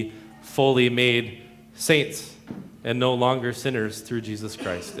will be fully made saints and no longer sinners through Jesus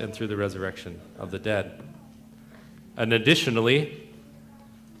Christ and through the resurrection of the dead. And additionally,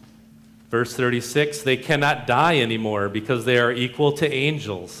 verse 36, they cannot die anymore because they are equal to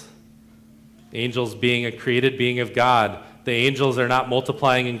angels. Angels being a created being of God. The angels are not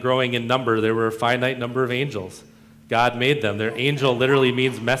multiplying and growing in number. There were a finite number of angels. God made them. Their angel literally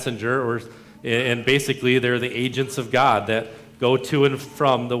means messenger, and basically they're the agents of God that go to and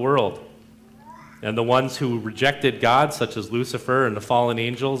from the world. And the ones who rejected God, such as Lucifer and the fallen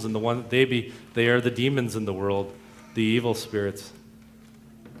angels, and they are the demons in the world, the evil spirits.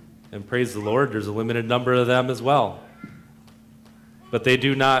 And praise the Lord, there's a limited number of them as well. But they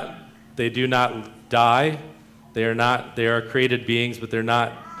do not die. They are created beings, but they're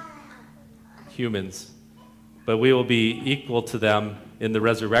not humans. But we will be equal to them in the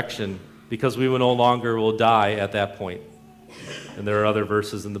resurrection, because we will no longer will die at that point. And there are other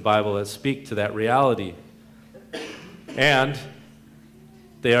verses in the Bible that speak to that reality. And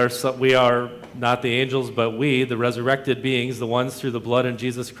we are not the angels, but we, the resurrected beings, the ones through the blood in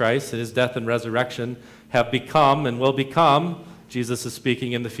Jesus Christ and his death and resurrection, have become and will become, Jesus is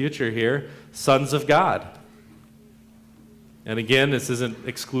speaking in the future here, sons of God. And again, this isn't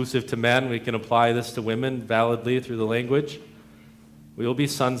exclusive to men. We can apply this to women validly through the language. We will be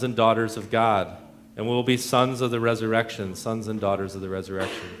sons and daughters of God, and we will be sons of the resurrection, sons and daughters of the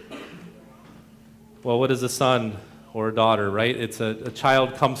resurrection. Well, what is a son or a daughter, right? It's a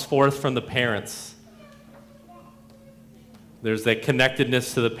child comes forth from the parents. There's that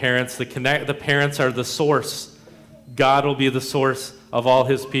connectedness to the parents. The parents are the source. God will be the source of all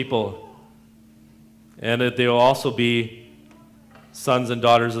his people. And they will also be sons and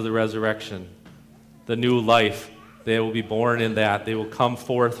daughters of the resurrection, the new life. They will be born in that. They will come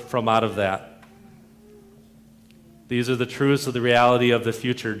forth from out of that. These are the truths of the reality of the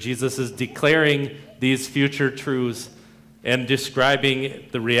future. Jesus is declaring these future truths and describing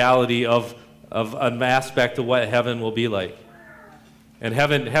the reality of an aspect of what heaven will be like. And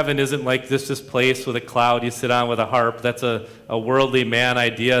heaven isn't like this place with a cloud you sit on with a harp. That's a worldly man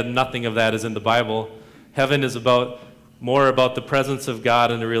idea. Nothing of that is in the Bible. Heaven is more about the presence of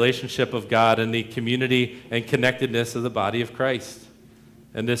God and the relationship of God and the community and connectedness of the body of Christ.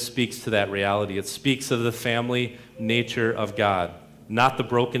 And this speaks to that reality. It speaks of the family nature of God, not the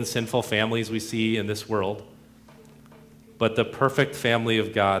broken, sinful families we see in this world, but the perfect family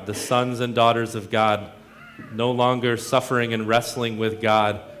of God, the sons and daughters of God, no longer suffering and wrestling with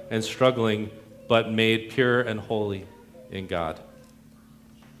God and struggling, but made pure and holy in God,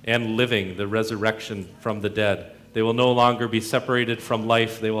 and living the resurrection from the dead. They will no longer be separated from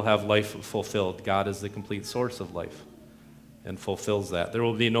life. They will have life fulfilled. God is the complete source of life and fulfills that. There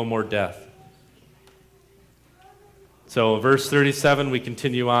will be no more death. So verse 37, we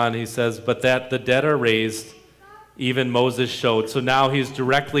continue on. He says, but that the dead are raised, even Moses showed. So now he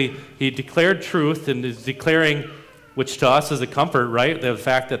declared truth and is declaring, which to us is a comfort, right? The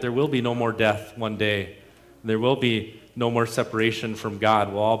fact that there will be no more death one day. There will be no more separation from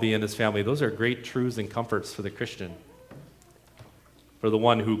God. We'll all be in his family. Those are great truths and comforts for the Christian. For the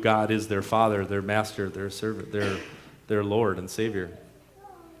one who God is their father, their master, their servant, their Lord and Savior.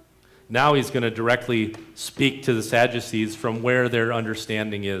 Now he's going to directly speak to the Sadducees from where their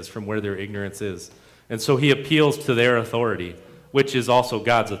understanding is, from where their ignorance is. And so he appeals to their authority, which is also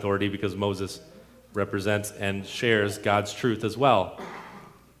God's authority because Moses represents and shares God's truth as well.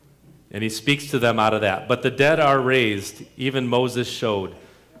 And he speaks to them out of that. But the dead are raised, even Moses showed.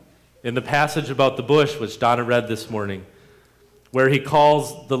 In the passage about the bush, which Donna read this morning, where he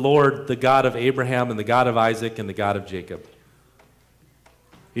calls the Lord the God of Abraham and the God of Isaac and the God of Jacob.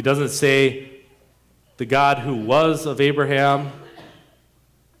 He doesn't say the God who was of Abraham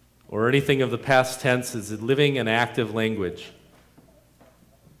or anything of the past tense. Is living and active language.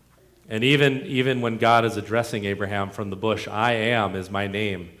 And even when God is addressing Abraham from the bush, I am is my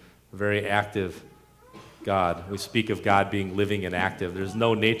name. A very active God. We speak of God being living and active. There's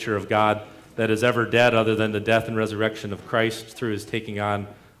no nature of God that is ever dead other than the death and resurrection of Christ through his taking on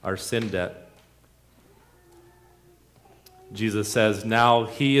our sin debt. Jesus says, now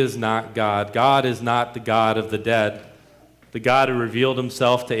he is not God. God is not the God of the dead. The God who revealed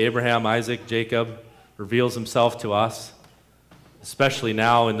himself to Abraham, Isaac, Jacob, reveals himself to us, especially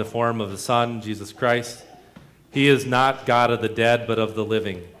now in the form of the Son, Jesus Christ. He is not God of the dead, but of the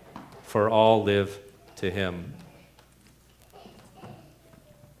living, for all live to him.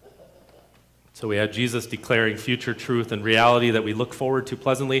 So we have Jesus declaring future truth and reality that we look forward to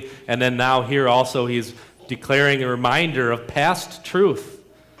pleasantly. And then now here also he's declaring a reminder of past truth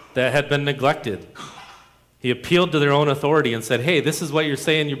that had been neglected. He appealed to their own authority and said, hey, this is what you're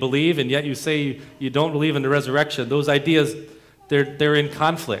saying you believe, and yet you say you don't believe in the resurrection. Those ideas, they're in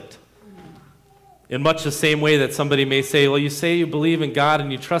conflict. In much the same way that somebody may say, well, you say you believe in God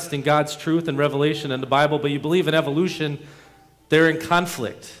and you trust in God's truth and revelation in the Bible, but you believe in evolution. They're in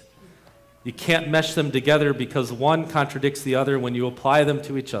conflict. You can't mesh them together because one contradicts the other when you apply them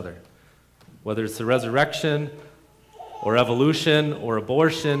to each other. Whether it's the resurrection or evolution or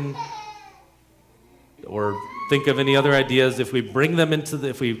abortion or think of any other ideas, if we bring them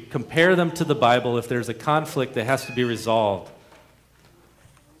if we compare them to the Bible, if there's a conflict that has to be resolved,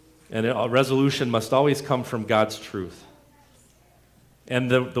 And a resolution must always come from God's truth.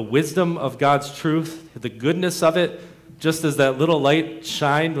 And the wisdom of God's truth, the goodness of it, just as that little light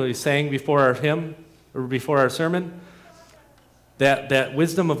shined when we sang before our hymn, or before our sermon, that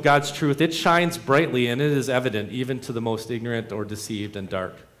wisdom of God's truth, it shines brightly and it is evident even to the most ignorant or deceived and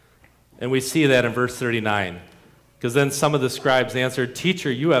dark. And we see that in verse 39. Because then some of the scribes answered,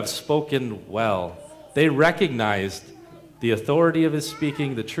 "Teacher, you have spoken well." They recognized the authority of his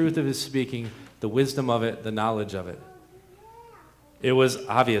speaking, the truth of his speaking, the wisdom of it, the knowledge of it. It was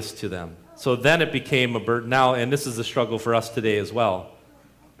obvious to them. So then it became a burden. Now, and this is a struggle for us today as well.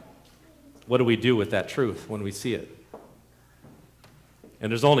 What do we do with that truth when we see it?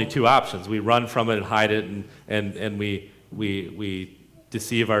 And there's only two options. We run from it and hide it, and we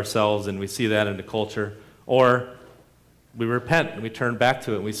deceive ourselves, and we see that in the culture. Or we repent, and we turn back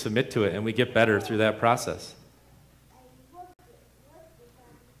to it, and we submit to it, and we get better through that process.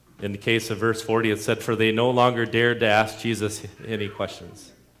 In the case of verse 40, it said, "For they no longer dared to ask Jesus any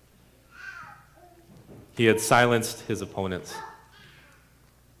questions." He had silenced his opponents.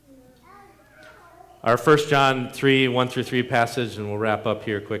 Our 1 John 3, 1 through 3 passage, and we'll wrap up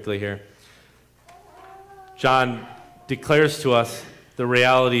here quickly here. John declares to us the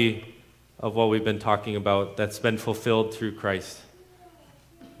reality of what we've been talking about that's been fulfilled through Christ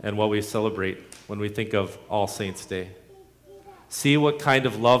and what we celebrate when we think of All Saints' Day. See what kind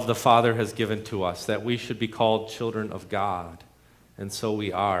of love the Father has given to us, that we should be called children of God, and so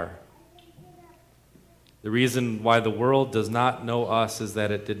we are. The reason why the world does not know us is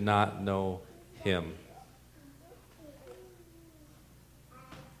that it did not know him.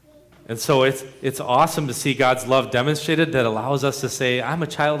 And so it's awesome to see God's love demonstrated that allows us to say, I'm a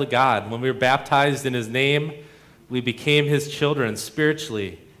child of God. When we were baptized in his name, we became his children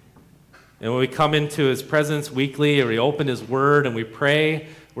spiritually. And when we come into his presence weekly, or we open his word and we pray,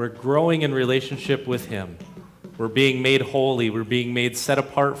 we're growing in relationship with him. We're being made holy. We're being made set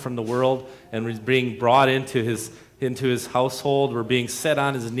apart from the world, and we're being brought into his household. We're being set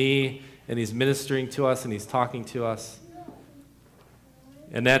on his knee, and he's ministering to us, and he's talking to us.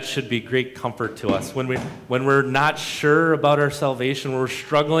 And that should be great comfort to us. When we're not sure about our salvation, when we're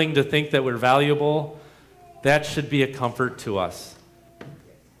struggling to think that we're valuable, that should be a comfort to us.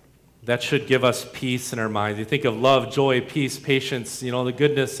 That should give us peace in our minds. You think of love, joy, peace, patience, the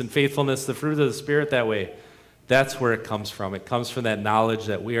goodness and faithfulness, the fruit of the Spirit that way. That's where it comes from. It comes from that knowledge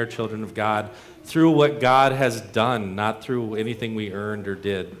that we are children of God through what God has done, not through anything we earned or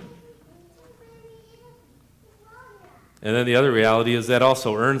did. And then the other reality is that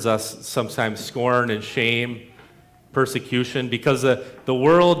also earns us sometimes scorn and shame, persecution, because the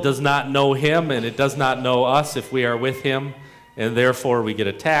world does not know him and it does not know us if we are with him, and therefore we get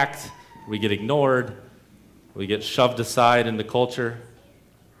attacked, we get ignored, we get shoved aside in the culture.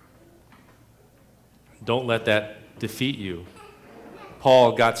 Don't let that defeat you.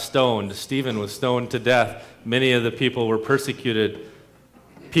 Paul got stoned. Stephen was stoned to death. Many of the people were persecuted.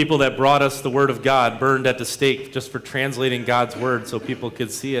 People that brought us the word of God burned at the stake just for translating God's word so people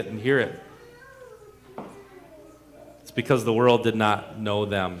could see it and hear it. It's because the world did not know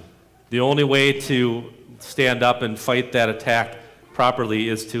them. The only way to stand up and fight that attack properly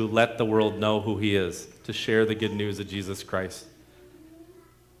is to let the world know who he is, to share the good news of Jesus Christ.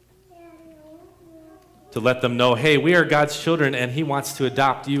 To let them know, hey, we are God's children and he wants to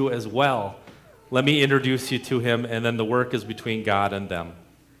adopt you as well. Let me introduce you to him, and then the work is between God and them.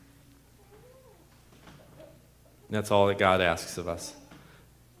 That's all that God asks of us.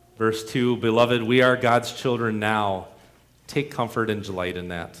 Verse 2, beloved, we are God's children now. Take comfort and delight in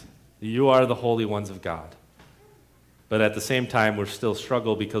that. You are the holy ones of God. But at the same time, we're still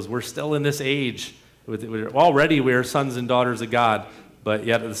struggle because we're still in this age. Already we are sons and daughters of God, but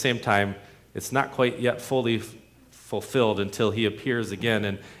yet at the same time, it's not quite yet fully fulfilled until he appears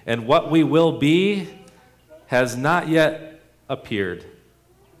again. And what we will be has not yet appeared.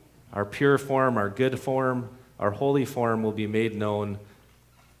 Our pure form, our good form, our holy form will be made known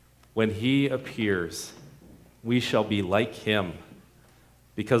when he appears. We shall be like him,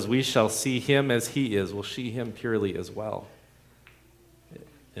 because we shall see him as he is. We'll see him purely as well.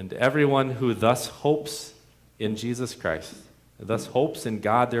 And everyone who thus hopes in Jesus Christ, thus hopes in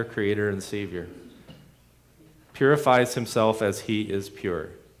God, their Creator and Savior, purifies himself as he is pure.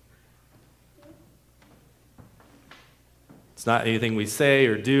 It's not anything we say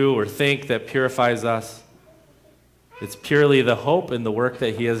or do or think that purifies us. It's purely the hope and the work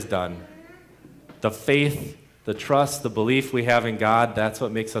that he has done. The faith, the trust, the belief we have in God, that's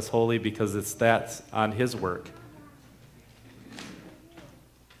what makes us holy, because that's on his work.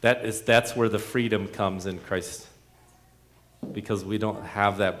 That's where the freedom comes in Christ. because we don't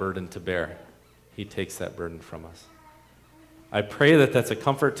have that burden to bear. He takes that burden from us. I pray that that's a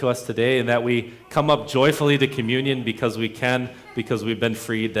comfort to us today and that we come up joyfully to communion because we can, because we've been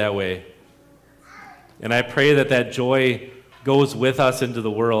freed that way. And I pray that that joy goes with us into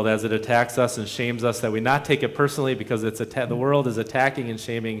the world as it attacks us and shames us, that we not take it personally because the world is attacking and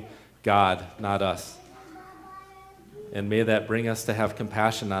shaming God, not us. And may that bring us to have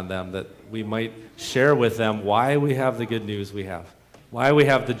compassion on them, that we might share with them why we have the good news we have, why we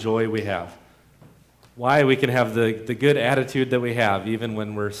have the joy we have, why we can have the good attitude that we have even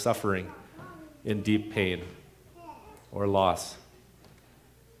when we're suffering in deep pain or loss.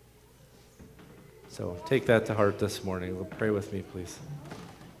 So take that to heart this morning. Well, pray with me, please.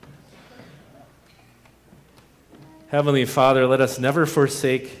 Heavenly Father, let us never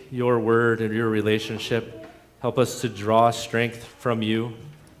forsake your word and your relationship. Help us to draw strength from you,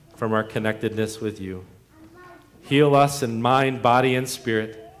 from our connectedness with you. Heal us in mind, body, and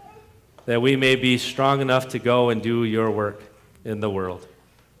spirit, that we may be strong enough to go and do your work in the world.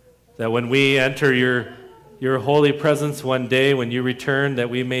 That when we enter your holy presence one day, when you return, that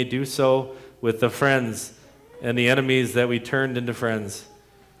we may do so with the friends and the enemies that we turned into friends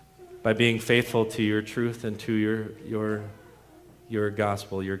by being faithful to your truth and to your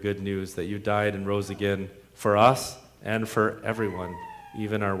gospel, your good news, that you died and rose again for us and for everyone,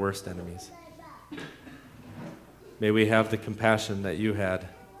 even our worst enemies. May we have the compassion that you had,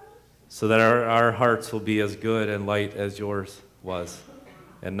 so that our hearts will be as good and light as yours was,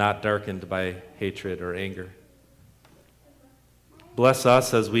 and not darkened by hatred or anger. Bless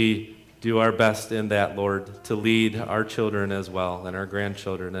us as we do our best in that, Lord, to lead our children as well, and our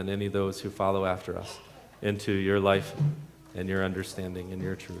grandchildren, and any of those who follow after us into your life and your understanding and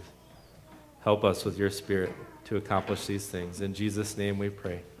your truth. Help us with your Spirit to accomplish these things. In Jesus' name we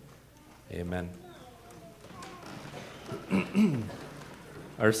pray. Amen.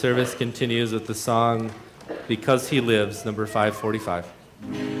 Our service continues with the song, Because He Lives, number 545.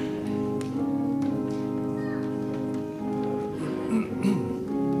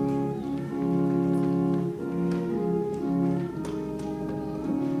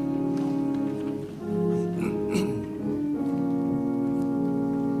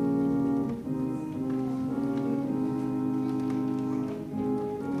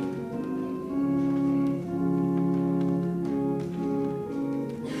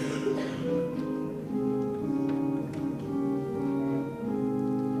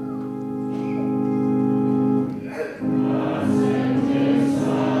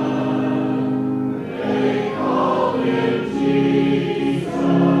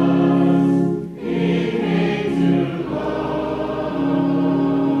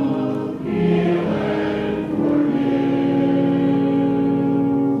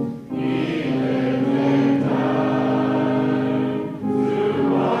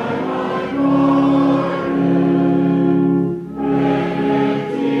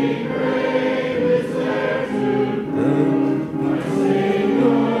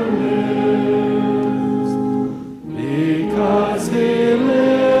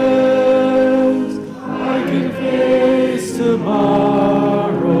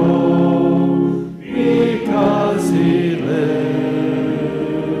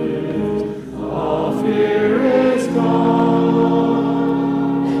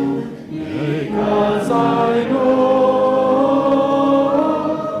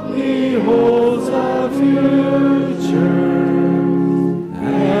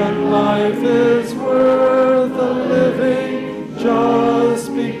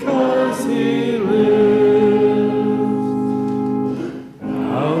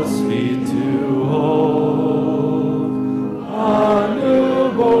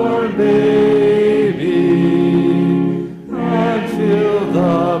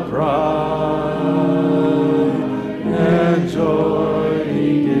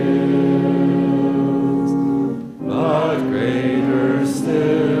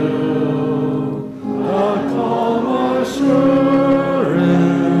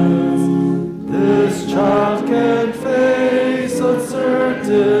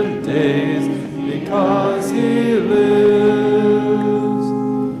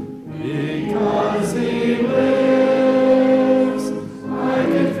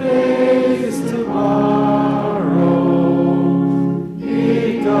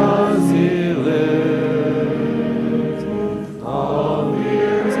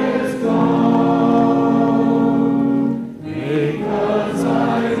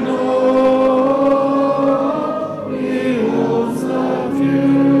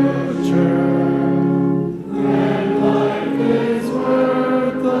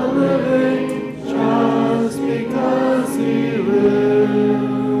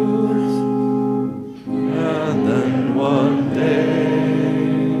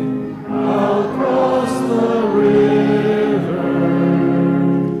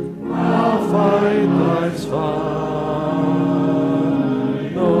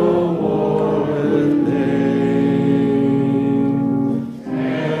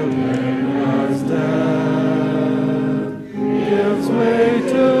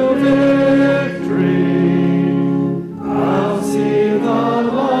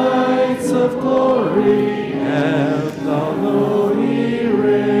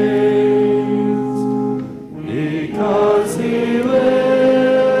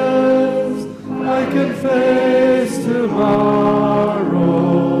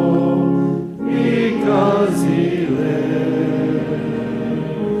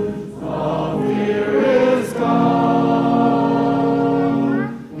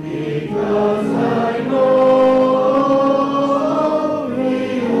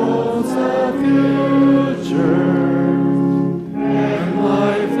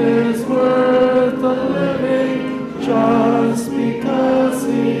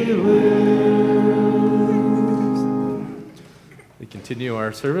 continue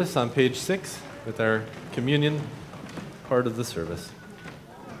our service on page 6 with our communion part of the service.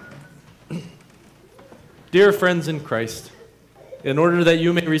 Dear friends in Christ, in order that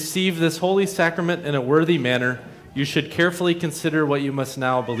you may receive this holy sacrament in a worthy manner, you should carefully consider what you must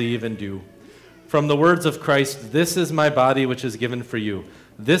now believe and do. From the words of Christ, "This is my body which is given for you.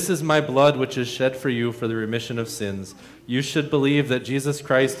 This is my blood which is shed for you for the remission of sins," you should believe that Jesus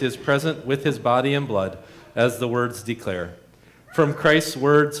Christ is present with his body and blood, as the words declare. From Christ's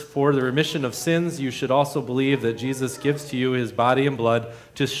words, "For the remission of sins," you should also believe that Jesus gives to you his body and blood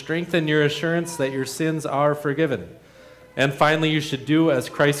to strengthen your assurance that your sins are forgiven. And finally, you should do as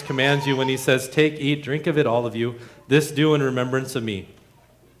Christ commands you when he says, "Take, eat, drink of it, all of you. This do in remembrance of me."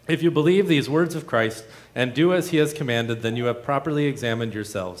 If you believe these words of Christ and do as he has commanded, then you have properly examined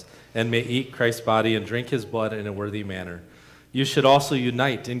yourselves and may eat Christ's body and drink his blood in a worthy manner. You should also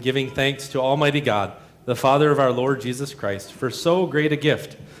unite in giving thanks to Almighty God, the Father of our Lord Jesus Christ, for so great a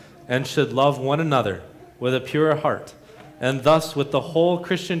gift, and should love one another with a pure heart, and thus with the whole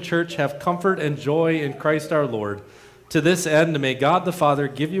Christian church have comfort and joy in Christ our Lord. To this end, may God the Father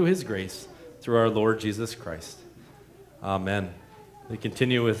give you his grace through our Lord Jesus Christ. Amen. We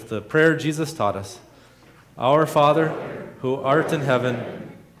continue with the prayer Jesus taught us. Our Father, who art in heaven,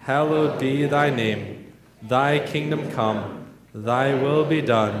 hallowed be thy name. Thy kingdom come, thy will be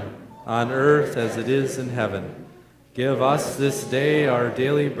done, on earth as it is in heaven. Give us this day our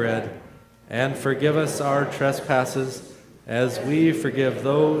daily bread, and forgive us our trespasses, as we forgive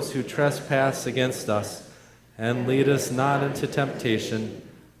those who trespass against us. And lead us not into temptation,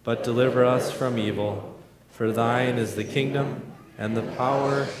 but deliver us from evil. For thine is the kingdom, and the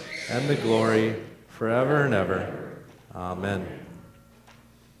power, and the glory, forever and ever. Amen.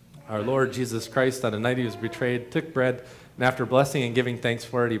 Our Lord Jesus Christ, on the night he was betrayed, took bread, and after blessing and giving thanks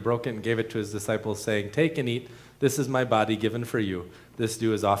for it, he broke it and gave it to his disciples, saying, "Take and eat. This is my body given for you. This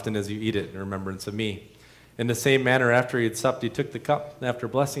do as often as you eat it in remembrance of me." In the same manner, after he had supped, he took the cup, and after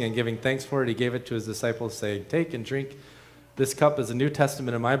blessing and giving thanks for it, he gave it to his disciples, saying, "Take and drink. This cup is a New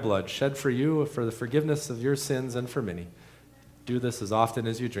Testament in my blood, shed for you for the forgiveness of your sins and for many. Do this as often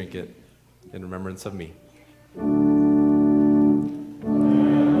as you drink it in remembrance of me."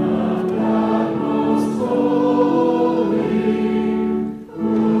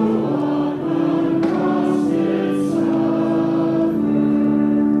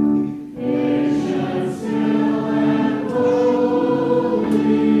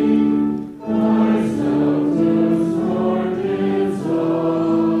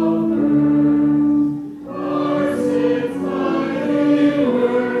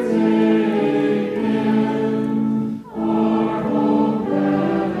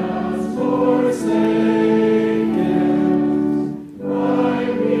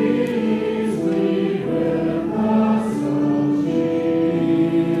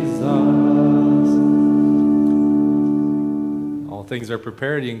 Things are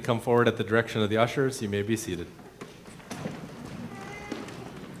prepared. You can come forward at the direction of the ushers. You may be seated.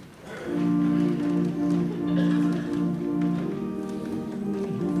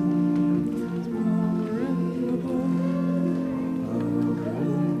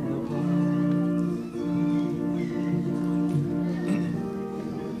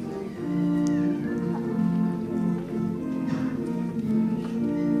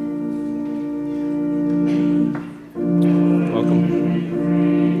 Welcome.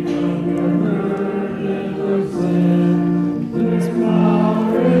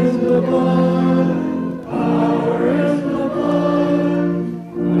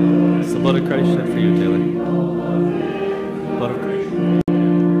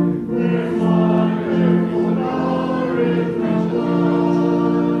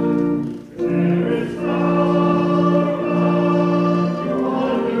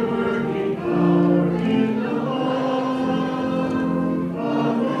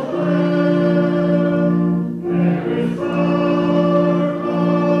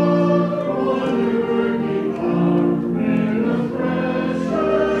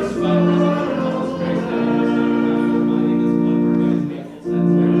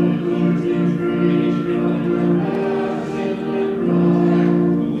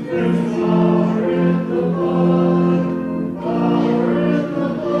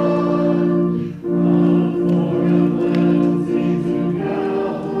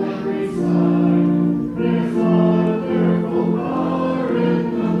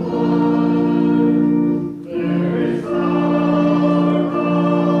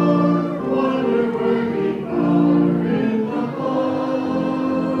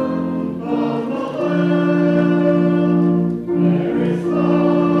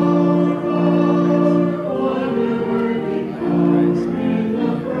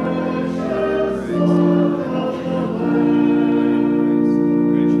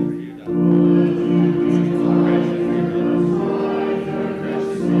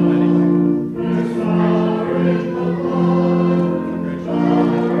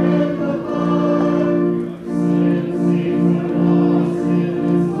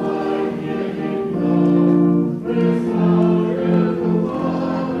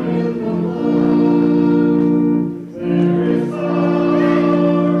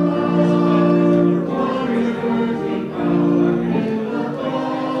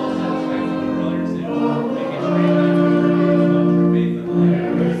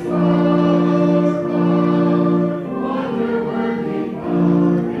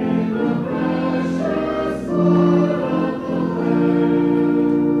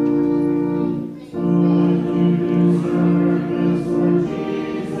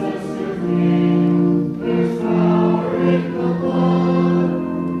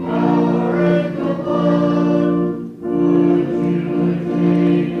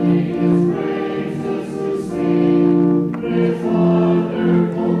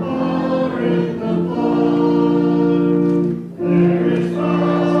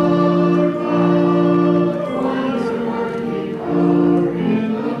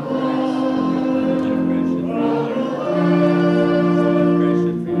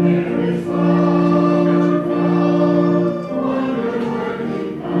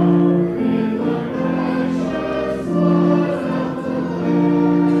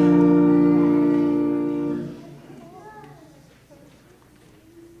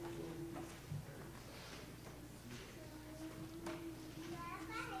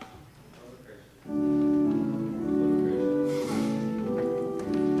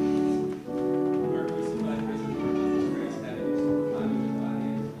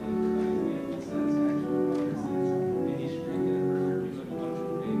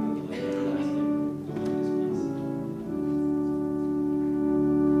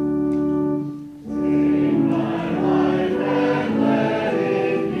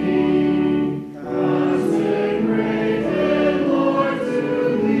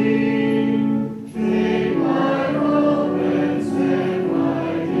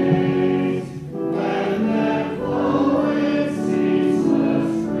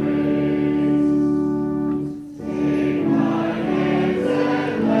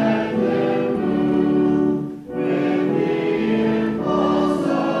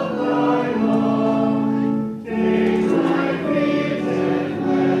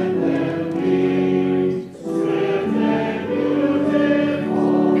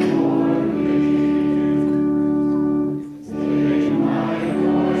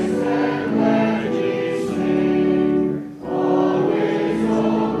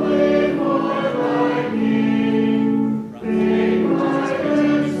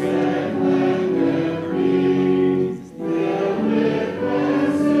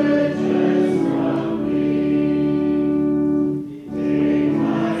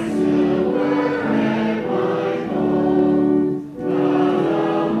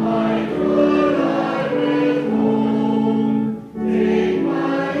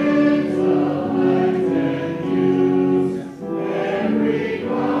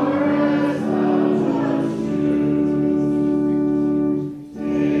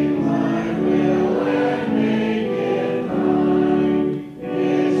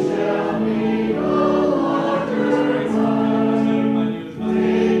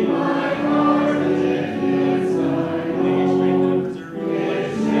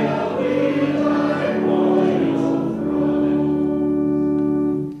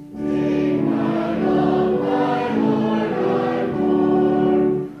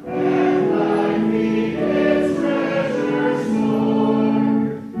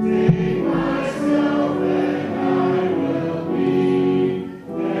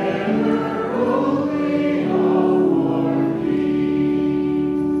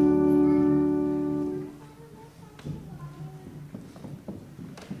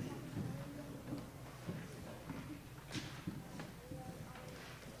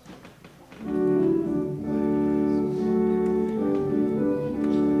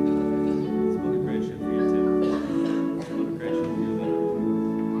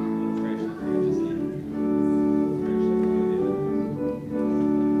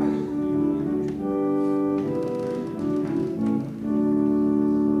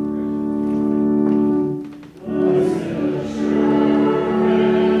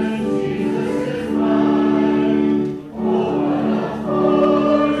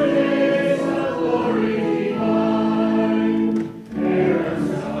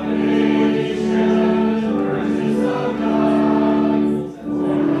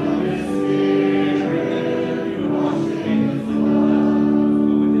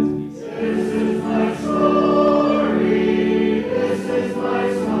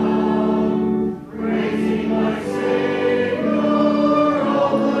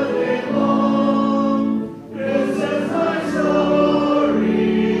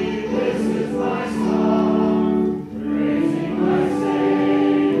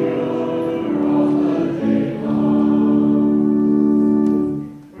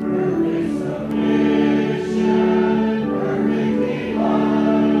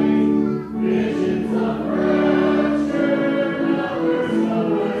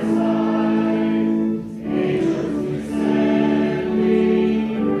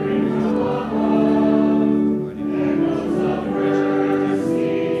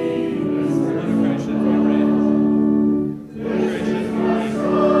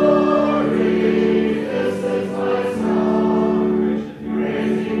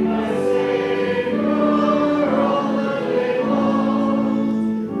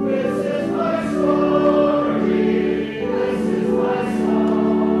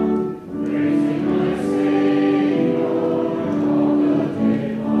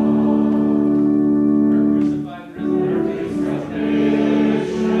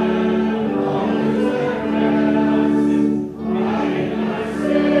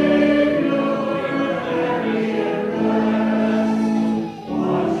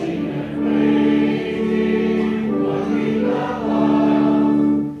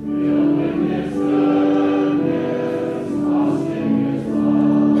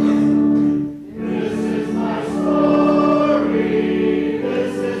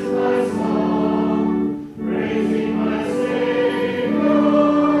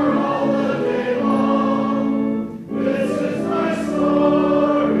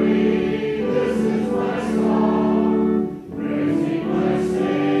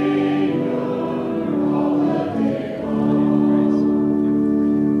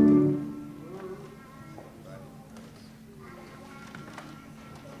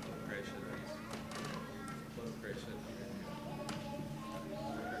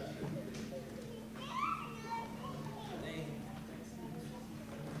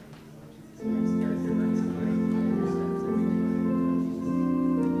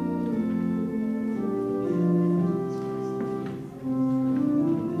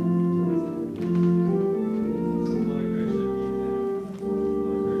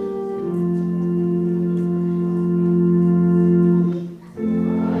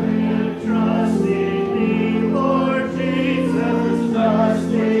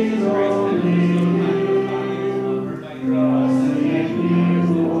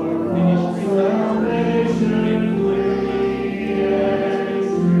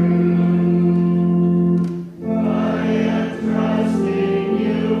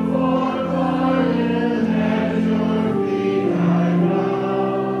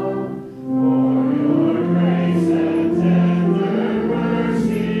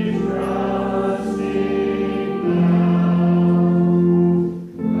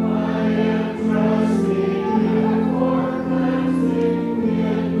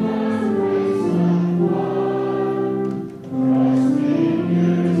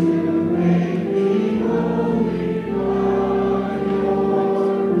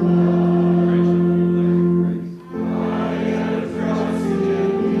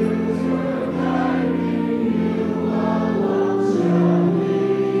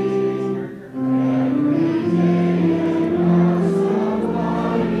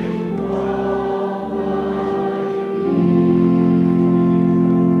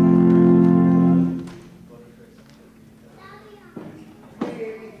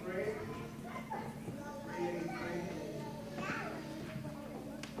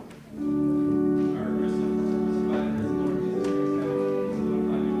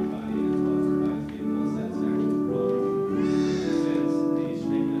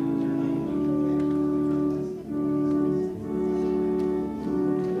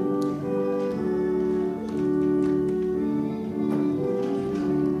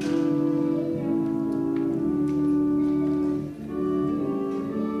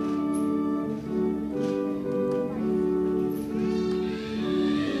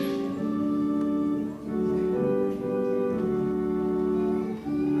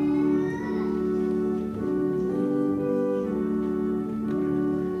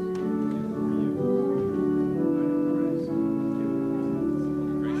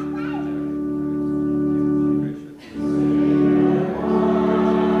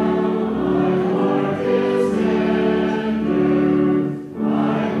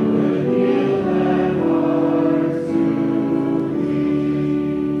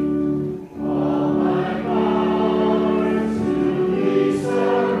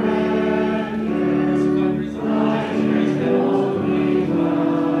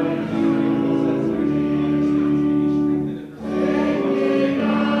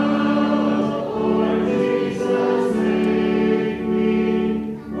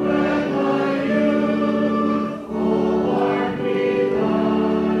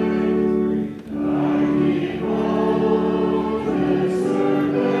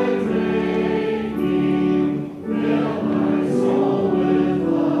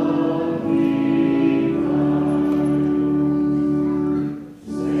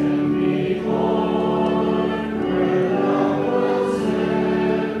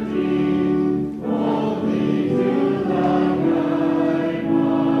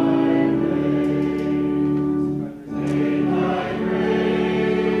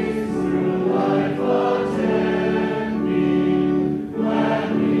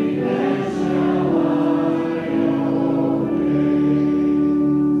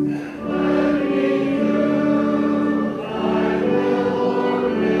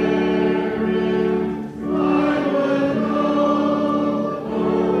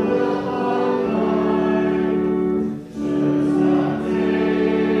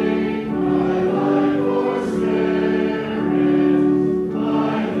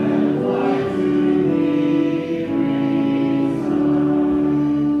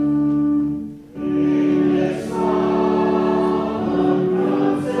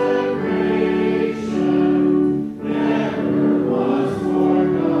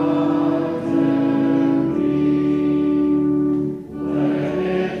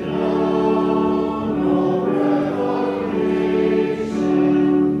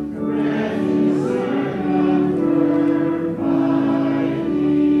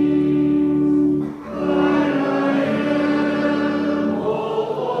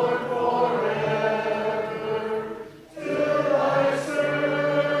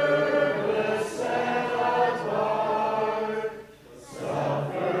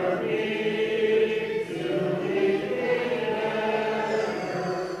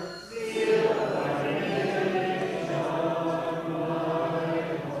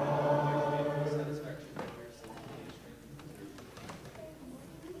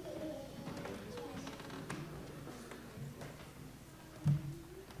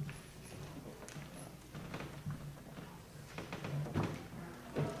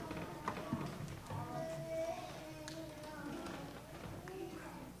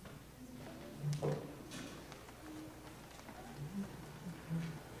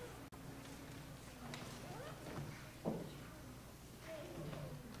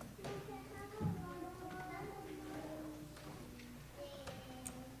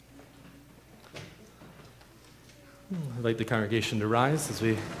 I'd like the congregation to rise as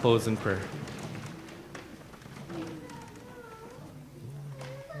we close in prayer.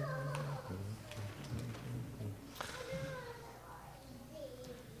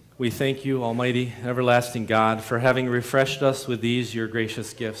 We thank you, Almighty, everlasting God, for having refreshed us with these, your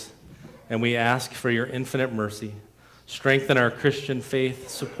gracious gifts. And we ask for your infinite mercy. Strengthen our Christian faith,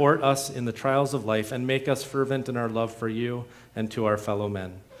 support us in the trials of life, and make us fervent in our love for you and to our fellow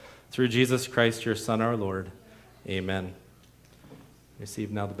men. Through Jesus Christ, your Son, our Lord. Amen.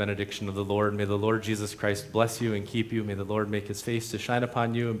 Receive now the benediction of the Lord. May the Lord Jesus Christ bless you and keep you. May the Lord make his face to shine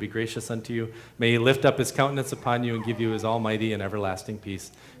upon you and be gracious unto you. May he lift up his countenance upon you and give you his almighty and everlasting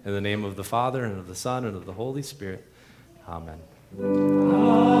peace. In the name of the Father, and of the Son, and of the Holy Spirit. Amen.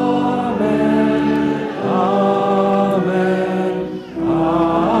 Amen. Amen.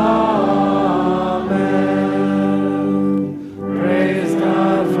 Amen. Praise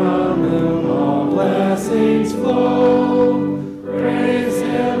God, from whom all blessings flow. Praise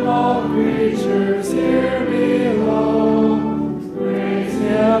him, all creatures here below. Praise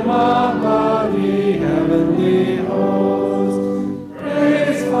him above, ye heavenly hosts.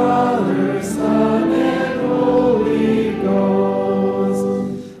 Praise Father, Son, and Holy Ghost.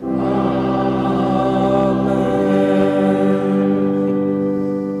 Amen.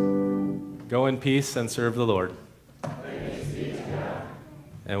 Go in peace and serve the Lord.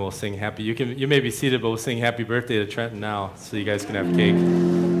 And we'll sing happy. You may be seated, but we'll sing happy birthday to Trenton now, so you guys can have cake.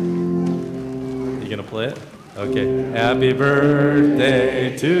 You gonna play it? Okay. Happy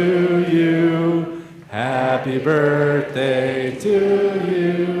birthday to you. Happy birthday to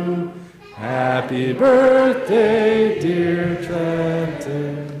you. Happy birthday, dear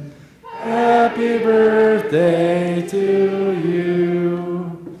Trenton. Happy birthday to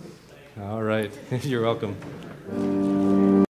you. All right. You're welcome.